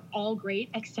 and they are all great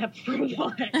except for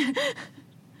one.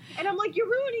 And I'm like, you're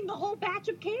ruining the whole batch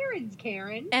of Karens,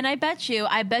 Karen. And I bet you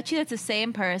that's the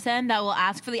same person that will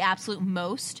ask for the absolute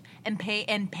most and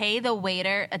pay the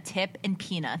waiter a tip in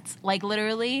peanuts. Like,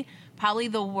 literally, probably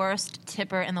the worst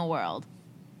tipper in the world.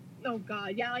 Oh,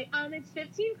 God. Yeah, like, it's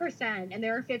 15%, and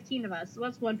there are 15 of us, so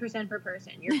that's 1% per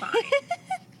person. You're fine.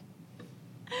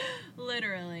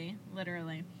 Literally.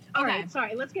 All Okay. right,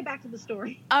 sorry. Let's get back to the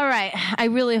story. All right. I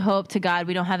really hope to God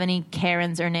we don't have any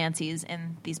Karens or Nancys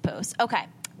in these posts. Okay.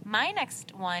 My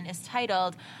next one is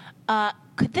titled,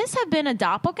 Could This Have Been a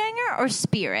Doppelganger or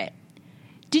Spirit?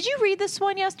 Did you read this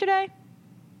one yesterday?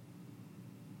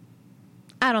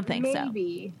 I don't think so.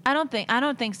 Maybe. I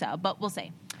don't think so, but we'll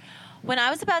see. When I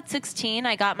was about 16,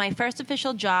 I got my first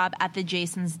official job at the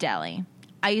Jason's Deli.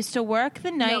 I used to work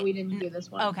the night... No, we didn't do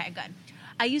this one. Okay, good.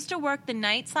 I used to work the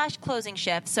night/closing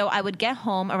shift, so I would get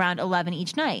home around 11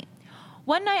 each night.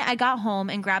 One night, I got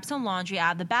home and grabbed some laundry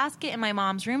out of the basket in my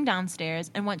mom's room downstairs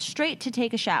and went straight to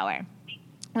take a shower.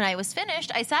 When I was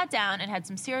finished, I sat down and had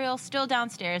some cereal still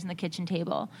downstairs on the kitchen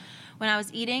table. When I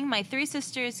was eating, my 3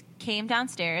 sisters came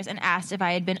downstairs and asked if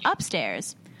I had been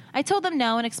upstairs. I told them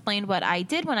no and explained what I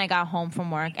did when I got home from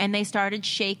work, and they started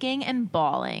shaking and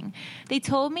bawling. They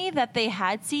told me that they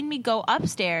had seen me go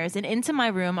upstairs and into my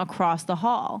room across the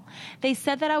hall. They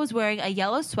said that I was wearing a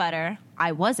yellow sweater.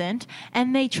 I wasn't,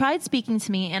 and they tried speaking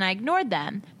to me, and I ignored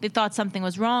them. They thought something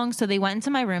was wrong, so they went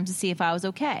into my room to see if I was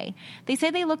okay. They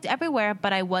said they looked everywhere,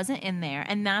 but I wasn't in there,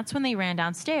 and that's when they ran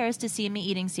downstairs to see me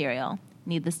eating cereal.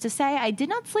 Needless to say, I did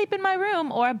not sleep in my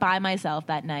room or by myself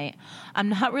that night. I'm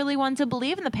not really one to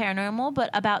believe in the paranormal, but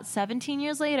about 17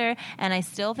 years later, and I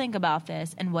still think about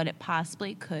this and what it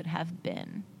possibly could have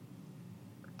been.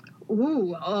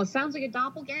 Ooh, sounds like a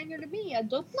doppelganger to me. A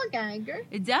doppelganger.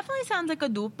 It definitely sounds like a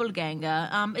doppelganger.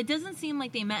 It doesn't seem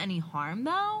like they meant any harm,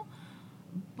 though.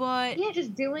 But yeah,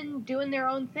 just doing their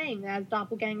own thing as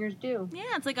doppelgangers do.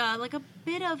 Yeah, it's like a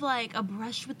bit of like a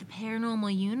brush with the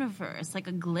paranormal universe, like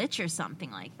a glitch or something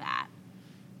like that.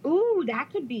 Ooh,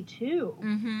 that could be too.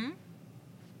 Mm-hmm.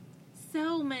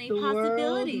 So many the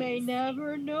possibilities. World may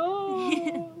never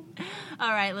know.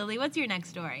 All right, Lily, what's your next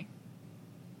story?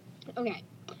 Okay.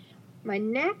 My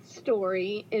next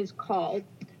story is called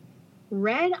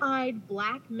Red-Eyed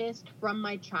Black Mist from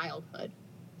My Childhood.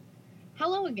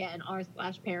 Hello again,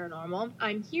 r/paranormal.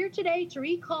 I'm here today to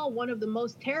recall one of the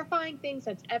most terrifying things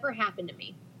that's ever happened to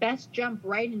me. Best jump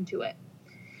right into it.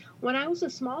 When I was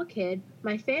a small kid,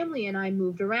 my family and I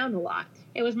moved around a lot.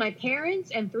 It was my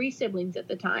parents and 3 siblings at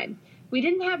the time. We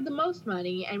didn't have the most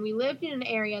money, and we lived in an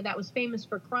area that was famous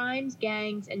for crimes,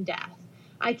 gangs, and death.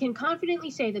 I can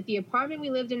confidently say that the apartment we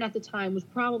lived in at the time was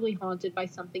probably haunted by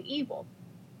something evil.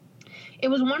 It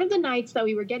was one of the nights that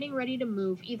we were getting ready to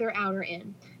move either out or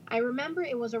in. I remember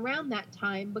it was around that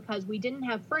time because we didn't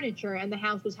have furniture and the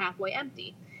house was halfway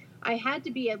empty. I had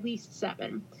to be at least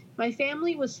 7. My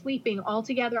family was sleeping all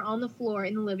together on the floor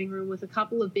in the living room with a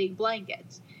couple of big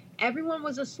blankets. Everyone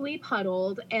was asleep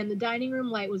huddled, and the dining room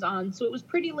light was on, so it was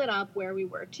pretty lit up where we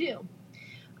were, too.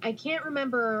 I can't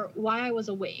remember why I was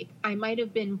awake. I might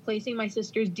have been placing my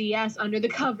sister's DS under the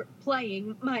cover,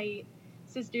 playing my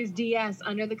sister's DS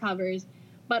under the covers,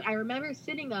 but I remember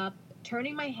sitting up,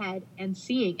 turning my head, and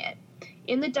seeing it.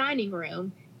 In the dining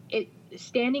room,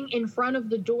 standing in front of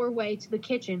the doorway to the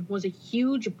kitchen was a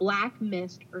huge black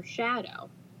mist or shadow.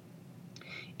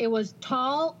 It was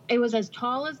as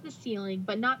tall as the ceiling,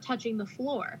 but not touching the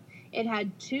floor. It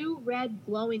had 2 red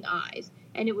glowing eyes,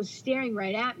 and it was staring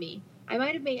right at me. I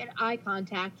might have made eye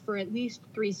contact for at least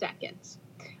 3 seconds.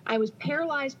 I was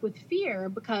paralyzed with fear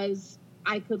because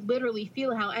I could literally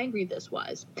feel how angry this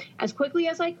was. As quickly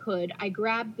as I could, I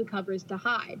grabbed the covers to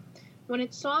hide. When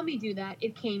it saw me do that,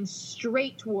 it came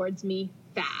straight towards me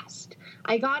fast.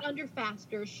 I got under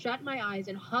faster, shut my eyes,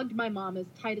 and hugged my mom as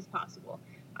tight as possible.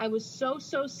 I was so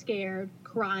scared,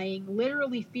 crying,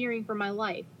 literally fearing for my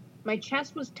life. My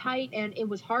chest was tight and it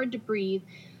was hard to breathe,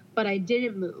 but I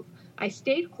didn't move. I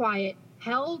stayed quiet,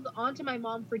 held onto my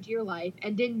mom for dear life,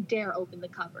 and didn't dare open the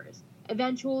covers.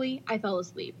 Eventually, I fell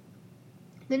asleep.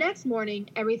 The next morning,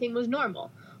 everything was normal.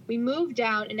 We moved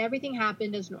out and everything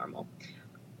happened as normal.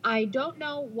 I don't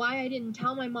know why I didn't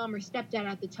tell my mom or stepdad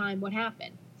at the time what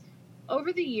happened.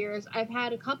 Over the years, I've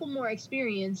had a couple more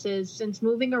experiences since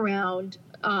moving around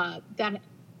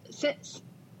since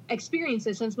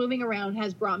moving around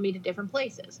has brought me to different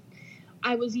places.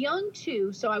 I was young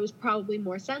too, so I was probably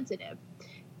more sensitive.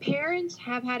 Parents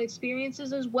have had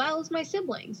experiences as well as my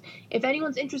siblings. If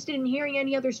anyone's interested in hearing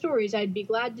any other stories, I'd be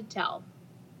glad to tell.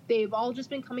 They've all just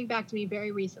been coming back to me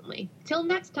very recently. Till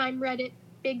next time, Reddit,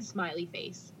 big smiley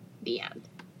face. The end.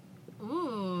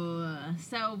 Ooh.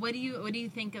 So what do you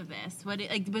think of this?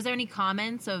 Was there any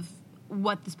comments of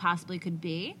what this possibly could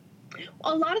be?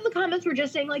 A lot of the comments were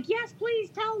just saying like, "Yes, please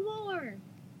tell more."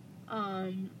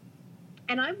 And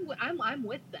I'm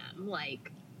with them,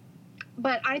 like,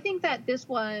 but I think that this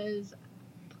was,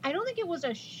 I don't think it was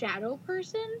a shadow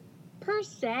person per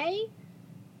se,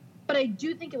 but I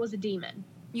do think it was a demon.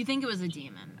 You think it was a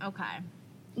demon? Okay.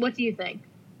 What do you think?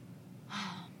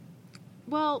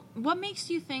 Well, what makes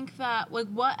you think that, like,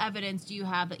 what evidence do you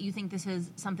have that you think this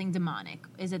is something demonic?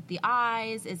 Is it the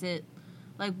eyes? Is it,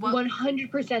 like, what?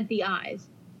 100% the eyes.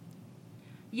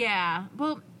 Yeah.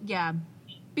 Well, yeah.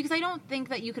 Because I don't think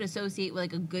that you could associate,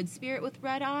 like, a good spirit with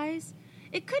red eyes.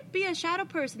 It could be a shadow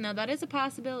person, though. That is a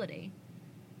possibility.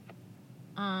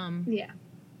 Yeah.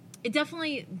 It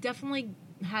definitely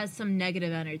has some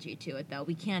negative energy to it, though.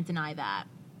 We can't deny that.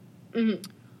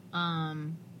 Mm-hmm.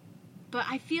 But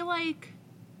I feel like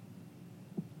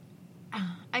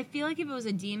if it was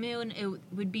a demon, it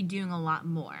would be doing a lot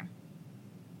more.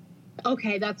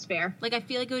 Okay, that's fair. Like, I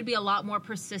feel like it would be a lot more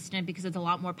persistent because it's a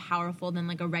lot more powerful than,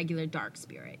 like, a regular dark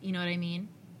spirit. You know what I mean?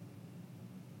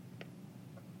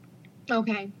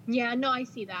 Okay. Yeah, no, I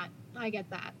see that. I get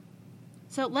that.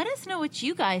 So let us know what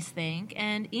you guys think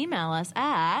and email us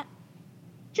at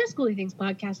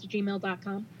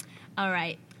justschoolythingspodcast@gmail.com. All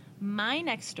right. My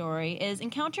next story is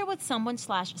encounter with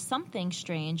someone/something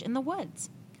strange in the woods.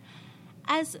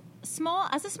 As a small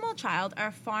child,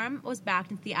 our farm was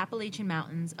backed into the Appalachian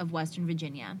Mountains of Western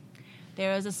Virginia.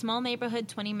 There was a small neighborhood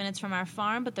 20 minutes from our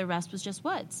farm, but the rest was just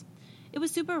woods. It was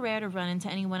super rare to run into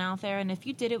anyone out there, and if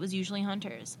you did, it was usually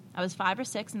hunters. I was 5 or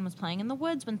 6 and was playing in the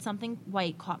woods when something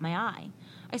white caught my eye.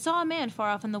 I saw a man far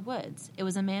off in the woods. It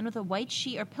was a man with a white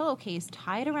sheet or pillowcase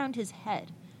tied around his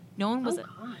head. No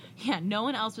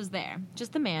one else was there,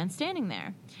 just the man standing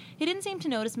there. He didn't seem to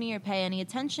notice me or pay any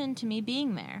attention to me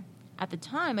being there. At the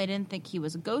time, I didn't think he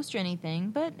was a ghost or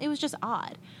anything, but it was just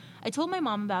odd. I told my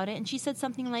mom about it, and she said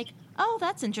something like, "Oh,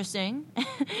 that's interesting."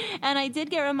 And I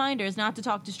did get reminders not to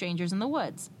talk to strangers in the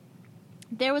woods.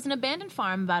 There was an abandoned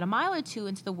farm about a mile or 2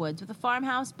 into the woods with a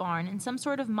farmhouse, barn, and some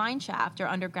sort of mine shaft or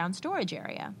underground storage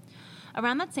area.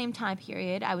 Around that same time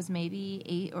period, I was maybe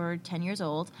 8 or 10 years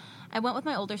old. I went with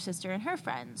my older sister and her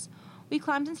friends. We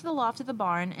climbed into the loft of the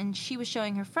barn, and she was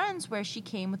showing her friends where she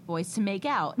came with boys to make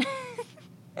out.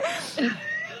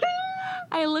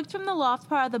 I looked from the loft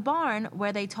part of the barn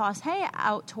where they toss hay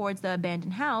out towards the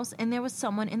abandoned house, and there was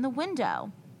someone in the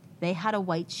window. They had a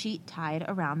white sheet tied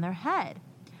around their head.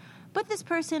 But this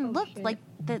person looked like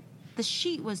the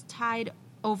sheet was tied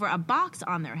over a box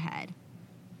on their head.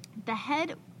 The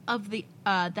head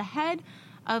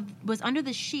was under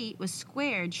the sheet was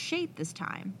squared shaped this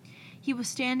time. He was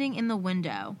standing in the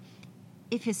window.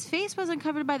 if his face wasn't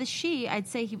covered by the sheet, I'd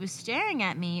say he was staring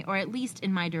at me, or at least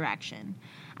in my direction.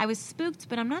 I was spooked,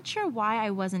 but I'm not sure why I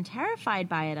wasn't terrified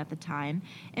by it at the time.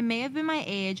 It may have been my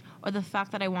age or the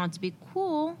fact that I wanted to be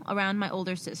cool around my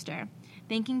older sister.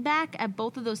 Thinking back at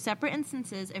both of those separate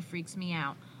instances, it freaks me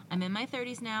out. I'm in my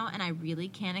 30s now, and I really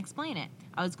can't explain it.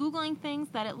 I was Googling things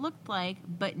that it looked like,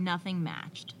 but nothing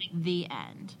matched. The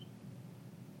end.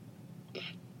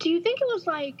 Do you think it was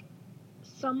like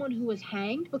someone who was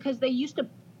hanged? Because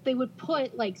they would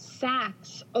put like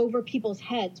sacks over people's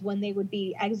heads when they would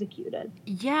be executed.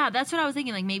 Yeah, that's what I was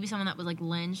thinking. Like maybe someone that was like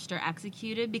lynched or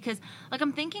executed, because like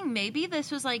I'm thinking maybe this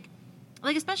was like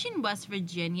especially in West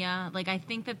Virginia. Like I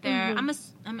think that there.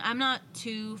 I'm not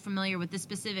too familiar with this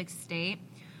specific state,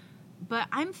 but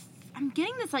I'm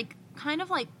getting this like kind of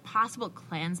like possible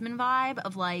Klansman vibe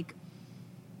of like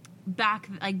back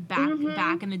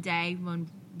in the day when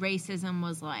racism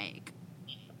was like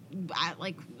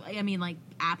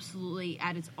absolutely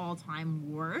at its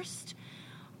all-time worst.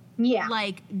 Yeah.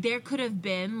 Like there could have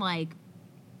been like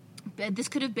this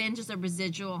could have been just a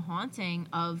residual haunting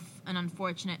of an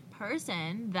unfortunate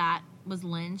person that was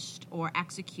lynched or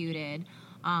executed.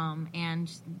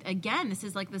 And again, this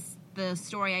is like the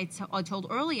story I told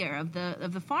earlier of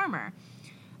the farmer,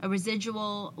 a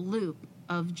residual loop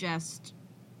of just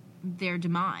their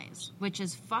demise, which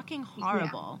is fucking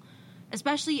horrible. Yeah.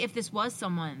 Especially if this was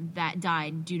someone that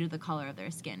died due to the color of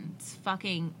their skin. It's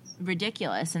fucking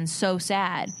ridiculous and so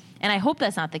sad. And I hope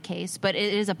that's not the case, but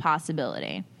it is a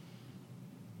possibility.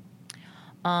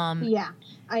 Yeah,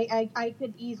 I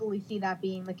could easily see that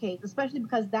being the case, especially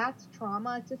because that's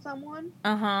trauma to someone.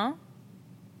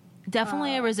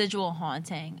 Definitely a residual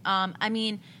haunting. I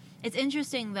mean, it's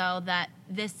interesting, though, that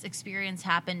this experience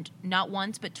happened not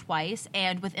once but twice,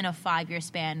 and within a 5-year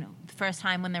span. The first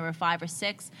time when they were 5 or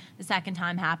 6, the second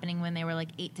time happening when they were like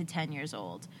 8 to 10 years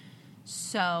old.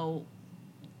 So,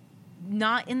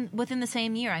 not within the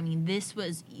same year. I mean, this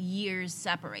was years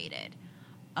separated.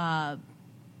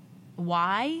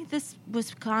 Why this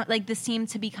was this seemed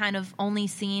to be kind of only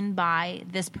seen by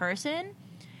this person?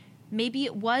 Maybe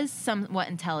it was somewhat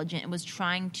intelligent. It was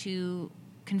trying to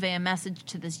convey a message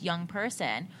to this young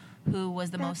person who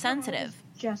was the most sensitive. I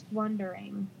was just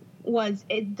wondering,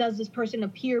 does this person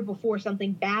appear before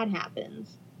something bad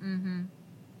happens? Mm-hmm.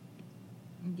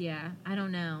 Yeah, I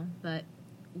don't know, but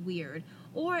weird.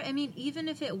 Or, I mean, even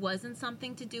if it wasn't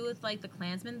something to do with, like, the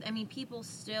Klansmen, I mean, people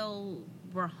still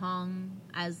were hung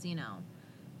as,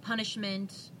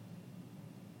 punishment.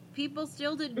 People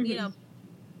still did,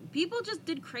 people just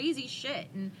did crazy shit.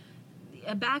 And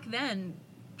back then,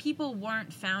 people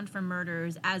weren't found for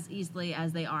murders as easily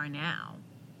as they are now.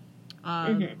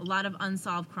 A lot of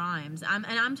unsolved crimes.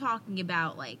 I'm talking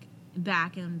about, like,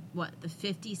 back in, the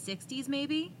 50s, 60s,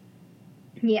 maybe?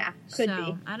 Yeah, could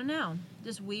be. I don't know.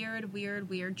 Just weird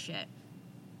shit.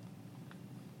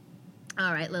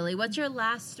 All right, Lily, what's your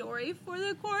last story for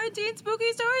the Quarantine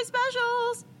Spooky Story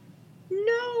Specials?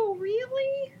 No,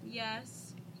 really?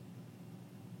 Yes.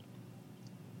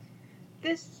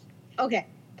 This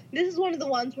is one of the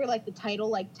ones where, like, the title,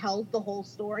 like, tells the whole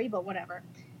story, but whatever.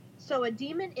 So a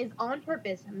demon is on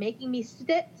purpose making me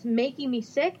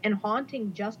sick and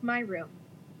haunting just my room.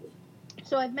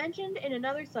 So I've mentioned in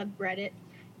another subreddit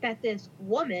that this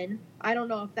woman, I don't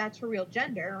know if that's her real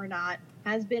gender or not,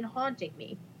 has been haunting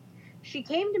me. She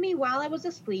came to me while I was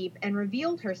asleep and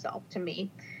revealed herself to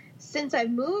me. Since I've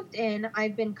moved in,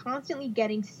 I've been constantly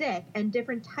getting sick and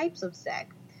different types of sick.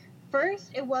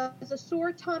 First, it was a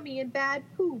sore tummy and bad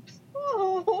poops.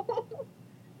 Oh,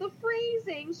 the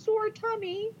phrasing, sore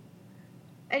tummy.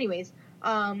 Anyways,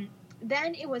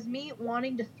 then it was me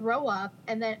wanting to throw up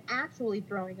and then actually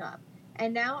throwing up.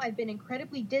 And now I've been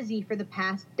incredibly dizzy for the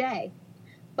past day.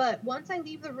 But once I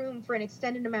leave the room for an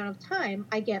extended amount of time,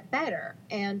 I get better,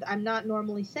 and I'm not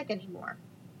normally sick anymore.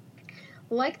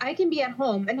 Like, I can be at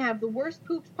home and have the worst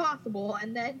poops possible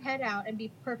and then head out and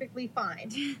be perfectly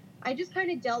fine. I just kind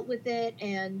of dealt with it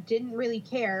and didn't really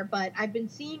care, but I've been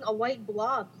seeing a white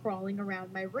blob crawling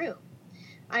around my room.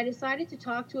 I decided to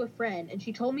talk to a friend, and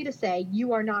she told me to say,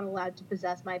 "You are not allowed to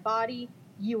possess my body.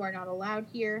 You are not allowed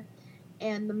here."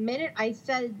 And the minute I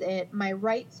said it, my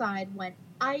right side went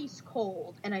ice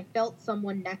cold, and I felt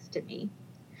someone next to me.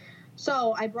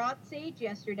 So I brought sage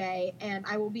yesterday, and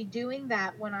I will be doing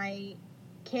that when I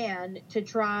can to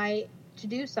try to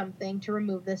do something to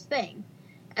remove this thing.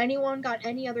 Anyone got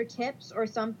any other tips or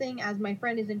something, as my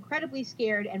friend is incredibly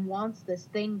scared and wants this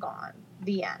thing gone.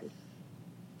 The end.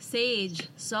 Sage,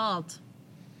 salt.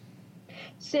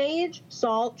 Sage,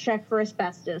 salt, check for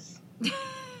asbestos.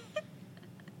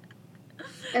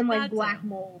 And, like, black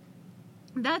mold.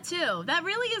 That, too. That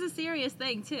really is a serious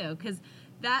thing, too, because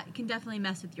that can definitely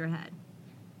mess with your head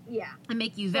Yeah. and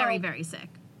make you very, very sick.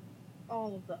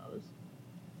 All of those.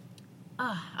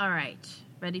 All right.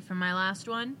 Ready for my last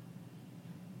one?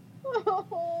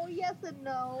 Oh, yes and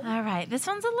no. All right, this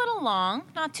one's a little long,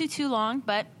 not too long,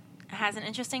 but has an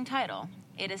interesting title.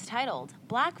 It is titled,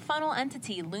 Black Funnel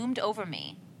Entity Loomed Over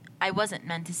Me. I Wasn't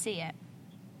Meant to See It.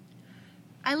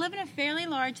 I live in a fairly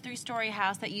large 3-story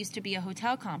house that used to be a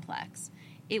hotel complex.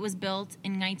 It was built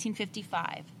in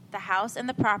 1955. The house and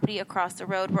the property across the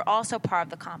road were also part of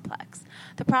the complex.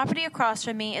 The property across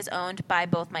from me is owned by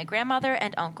both my grandmother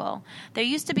and uncle. There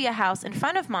used to be a house in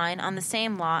front of mine on the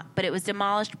same lot, but it was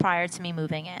demolished prior to me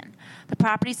moving in. The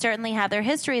properties certainly have their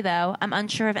history, though. I'm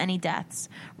unsure of any deaths.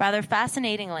 Rather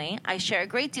fascinatingly, I share a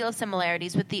great deal of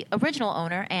similarities with the original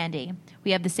owner, Andy.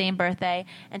 We have the same birthday,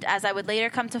 and as I would later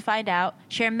come to find out,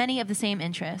 share many of the same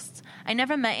interests. I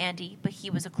never met Andy, but he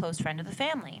was a close friend of the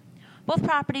family. Both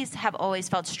properties have always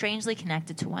felt strangely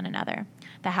connected to one another.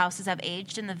 The houses have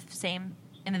aged in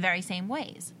the very same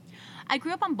ways. I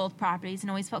grew up on both properties and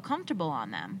always felt comfortable on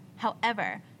them.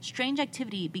 However, strange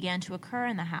activity began to occur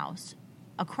in the house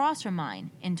across from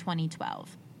mine in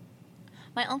 2012.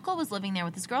 My uncle was living there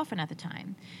with his girlfriend at the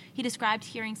time. He described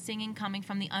hearing singing coming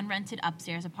from the unrented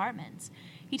upstairs apartments.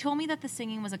 He told me that the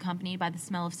singing was accompanied by the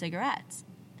smell of cigarettes.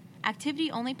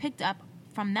 Activity only picked up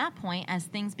from that point as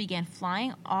things began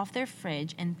flying off their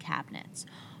fridge and cabinets.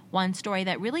 One story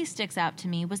that really sticks out to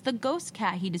me was the ghost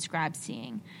cat he described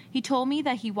seeing. He told me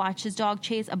that he watched his dog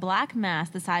chase a black mass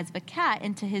the size of a cat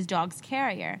into his dog's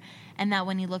carrier, and that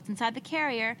when he looked inside the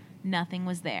carrier, nothing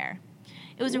was there.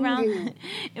 It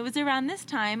was around this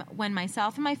time when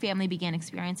myself and my family began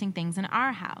experiencing things in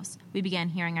our house. We began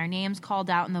hearing our names called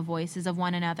out in the voices of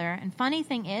one another, and funny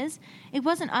thing is, it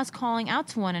wasn't us calling out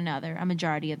to one another a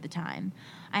majority of the time.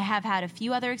 I have had a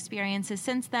few other experiences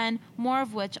since then, more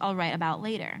of which I'll write about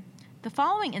later. The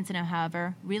following incident,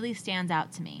 however, really stands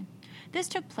out to me. This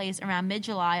took place around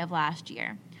mid-July of last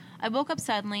year. I woke up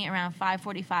suddenly around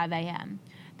 5:45 a.m.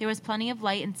 There was plenty of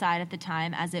light inside at the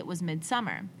time as it was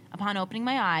midsummer. Upon opening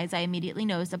my eyes, I immediately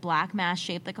noticed a black mass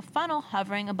shaped like a funnel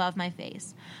hovering above my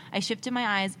face. I shifted my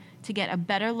eyes to get a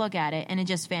better look at it, and it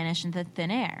just vanished into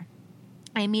thin air.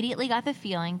 I immediately got the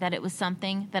feeling that it was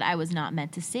something that I was not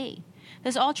meant to see.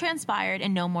 This all transpired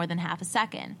in no more than half a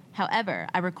second. However,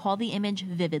 I recall the image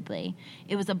vividly.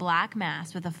 It was a black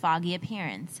mass with a foggy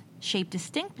appearance, shaped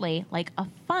distinctly like a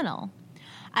funnel.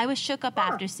 I was shook up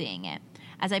after seeing it.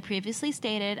 As I previously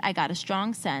stated, I got a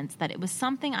strong sense that it was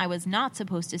something I was not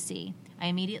supposed to see. I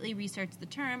immediately researched the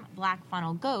term black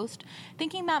funnel ghost,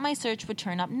 thinking that my search would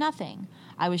turn up nothing.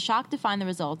 I was shocked to find the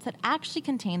results that actually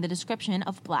contained the description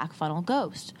of black funnel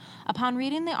ghost. Upon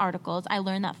reading the articles, I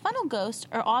learned that funnel ghosts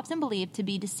are often believed to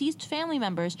be deceased family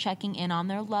members checking in on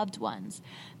their loved ones.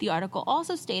 The article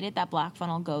also stated that black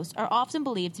funnel ghosts are often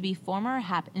believed to be former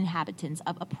inhabitants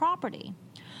of a property.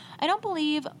 I don't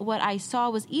believe what I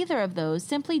saw was either of those,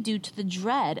 simply due to the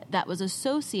dread that was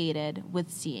associated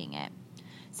with seeing it.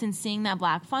 Since seeing that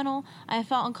black funnel, I have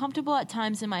felt uncomfortable at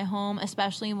times in my home,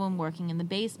 especially when working in the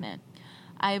basement.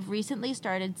 I have recently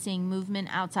started seeing movement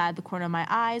outside the corner of my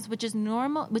eyes, which is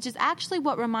actually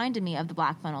what reminded me of the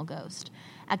black funnel ghost.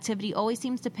 Activity always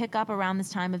seems to pick up around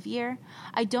this time of year.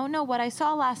 I don't know what I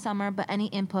saw last summer, but any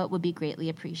input would be greatly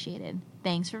appreciated.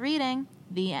 Thanks for reading.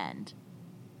 The end.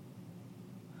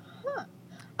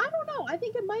 I don't know. I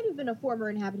think it might have been a former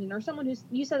inhabitant or someone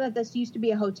you said that this used to be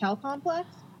a hotel complex?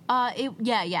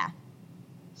 Yeah.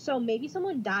 So maybe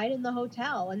someone died in the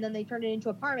hotel and then they turned it into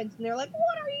apartments and they're like,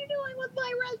 what are you doing with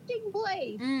my resting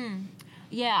place?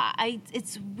 Yeah,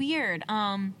 it's weird.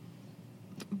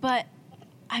 But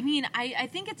I mean, I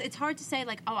think it's hard to say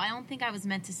like, oh, I don't think I was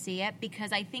meant to see it,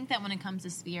 because I think that when it comes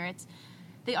to spirits,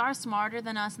 they are smarter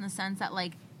than us in the sense that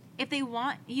like, if they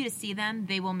want you to see them,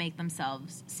 they will make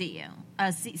themselves see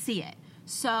you, see it.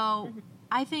 So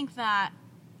I think that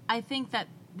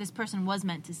this person was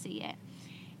meant to see it.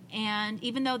 And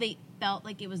even though they felt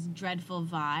like it was dreadful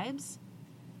vibes,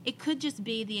 it could just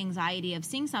be the anxiety of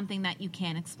seeing something that you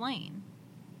can't explain.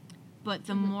 But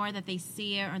the more that they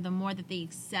see it, or the more that they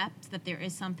accept that there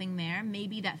is something there,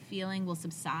 maybe that feeling will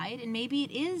subside, and maybe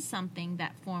it is something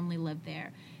that formerly lived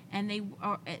there. And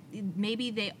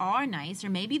maybe they are nice, or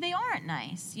maybe they aren't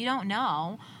nice. You don't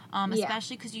know,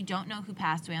 especially because you don't know who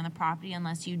passed away on the property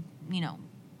unless you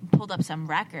pulled up some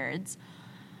records.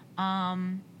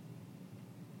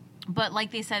 But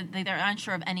like they said, they're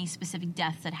unsure of any specific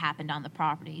deaths that happened on the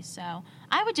property. So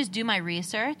I would just do my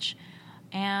research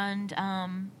and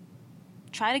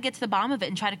try to get to the bottom of it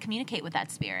and try to communicate with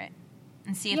that spirit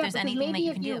and see if there's anything that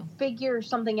you can do. Maybe if you figure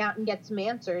something out and get some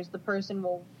answers, the person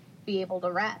will be able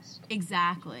to rest.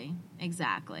 Exactly.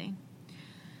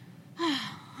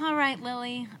 All right,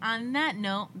 Lily. On that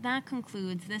note, that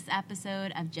concludes this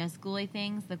episode of Just Ghouly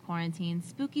Things, the Quarantine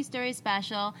Spooky Story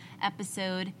Special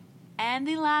episode, and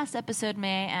the last episode,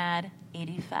 may I add,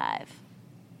 85.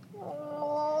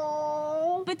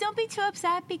 Oh. But don't be too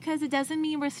upset, because it doesn't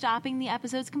mean we're stopping the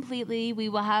episodes completely. We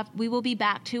will be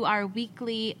back to our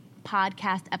weekly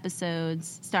podcast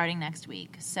episodes starting next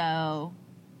week. So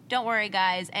don't worry,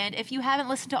 guys. And if you haven't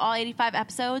listened to all 85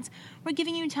 episodes, we're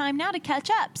giving you time now to catch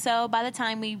up. So by the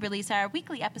time we release our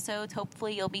weekly episodes,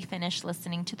 hopefully you'll be finished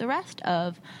listening to the rest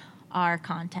of our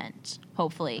content.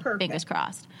 Hopefully. Perfect. Fingers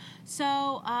crossed.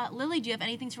 So, Lily, do you have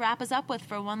anything to wrap us up with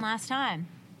for one last time?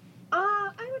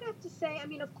 I would have to say, I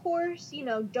mean, of course,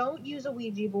 don't use a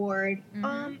Ouija board.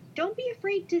 Mhm. Don't be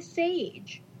afraid to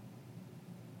sage.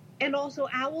 And also,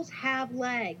 owls have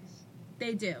legs.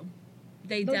 They do.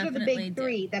 They Those are the definitely big do.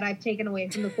 three that I've taken away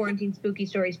from the Quarantine Spooky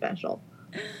Story Special.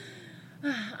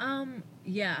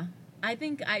 Yeah. I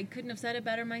think I couldn't have said it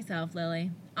better myself,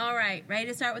 Lily. All right, ready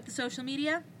to start with the social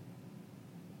media?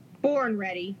 Born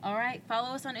ready. All right,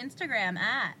 follow us on Instagram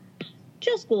at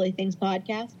Just Ghouly Things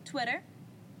Podcast. Twitter.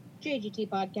 JGT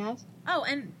Podcast. Oh,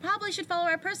 and probably should follow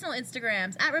our personal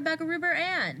Instagrams at Rebecca Ruber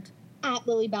and At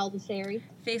Lily Baldessari.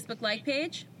 Facebook like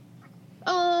page,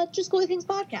 Just Ghouly Things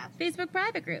Podcast. Facebook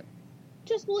private group.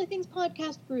 Just Ghouly Things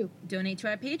Podcast Group. Donate to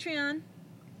our Patreon.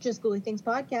 Just Ghouly Things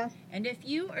Podcast. And if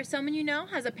you or someone you know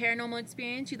has a paranormal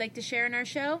experience you'd like to share in our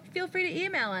show, feel free to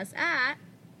email us at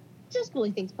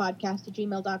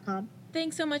justghoulythingspodcast@gmail.com.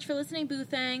 Thanks so much for listening, Boo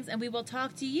Thangs, and we will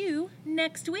talk to you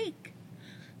next week.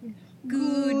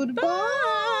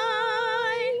 Goodbye.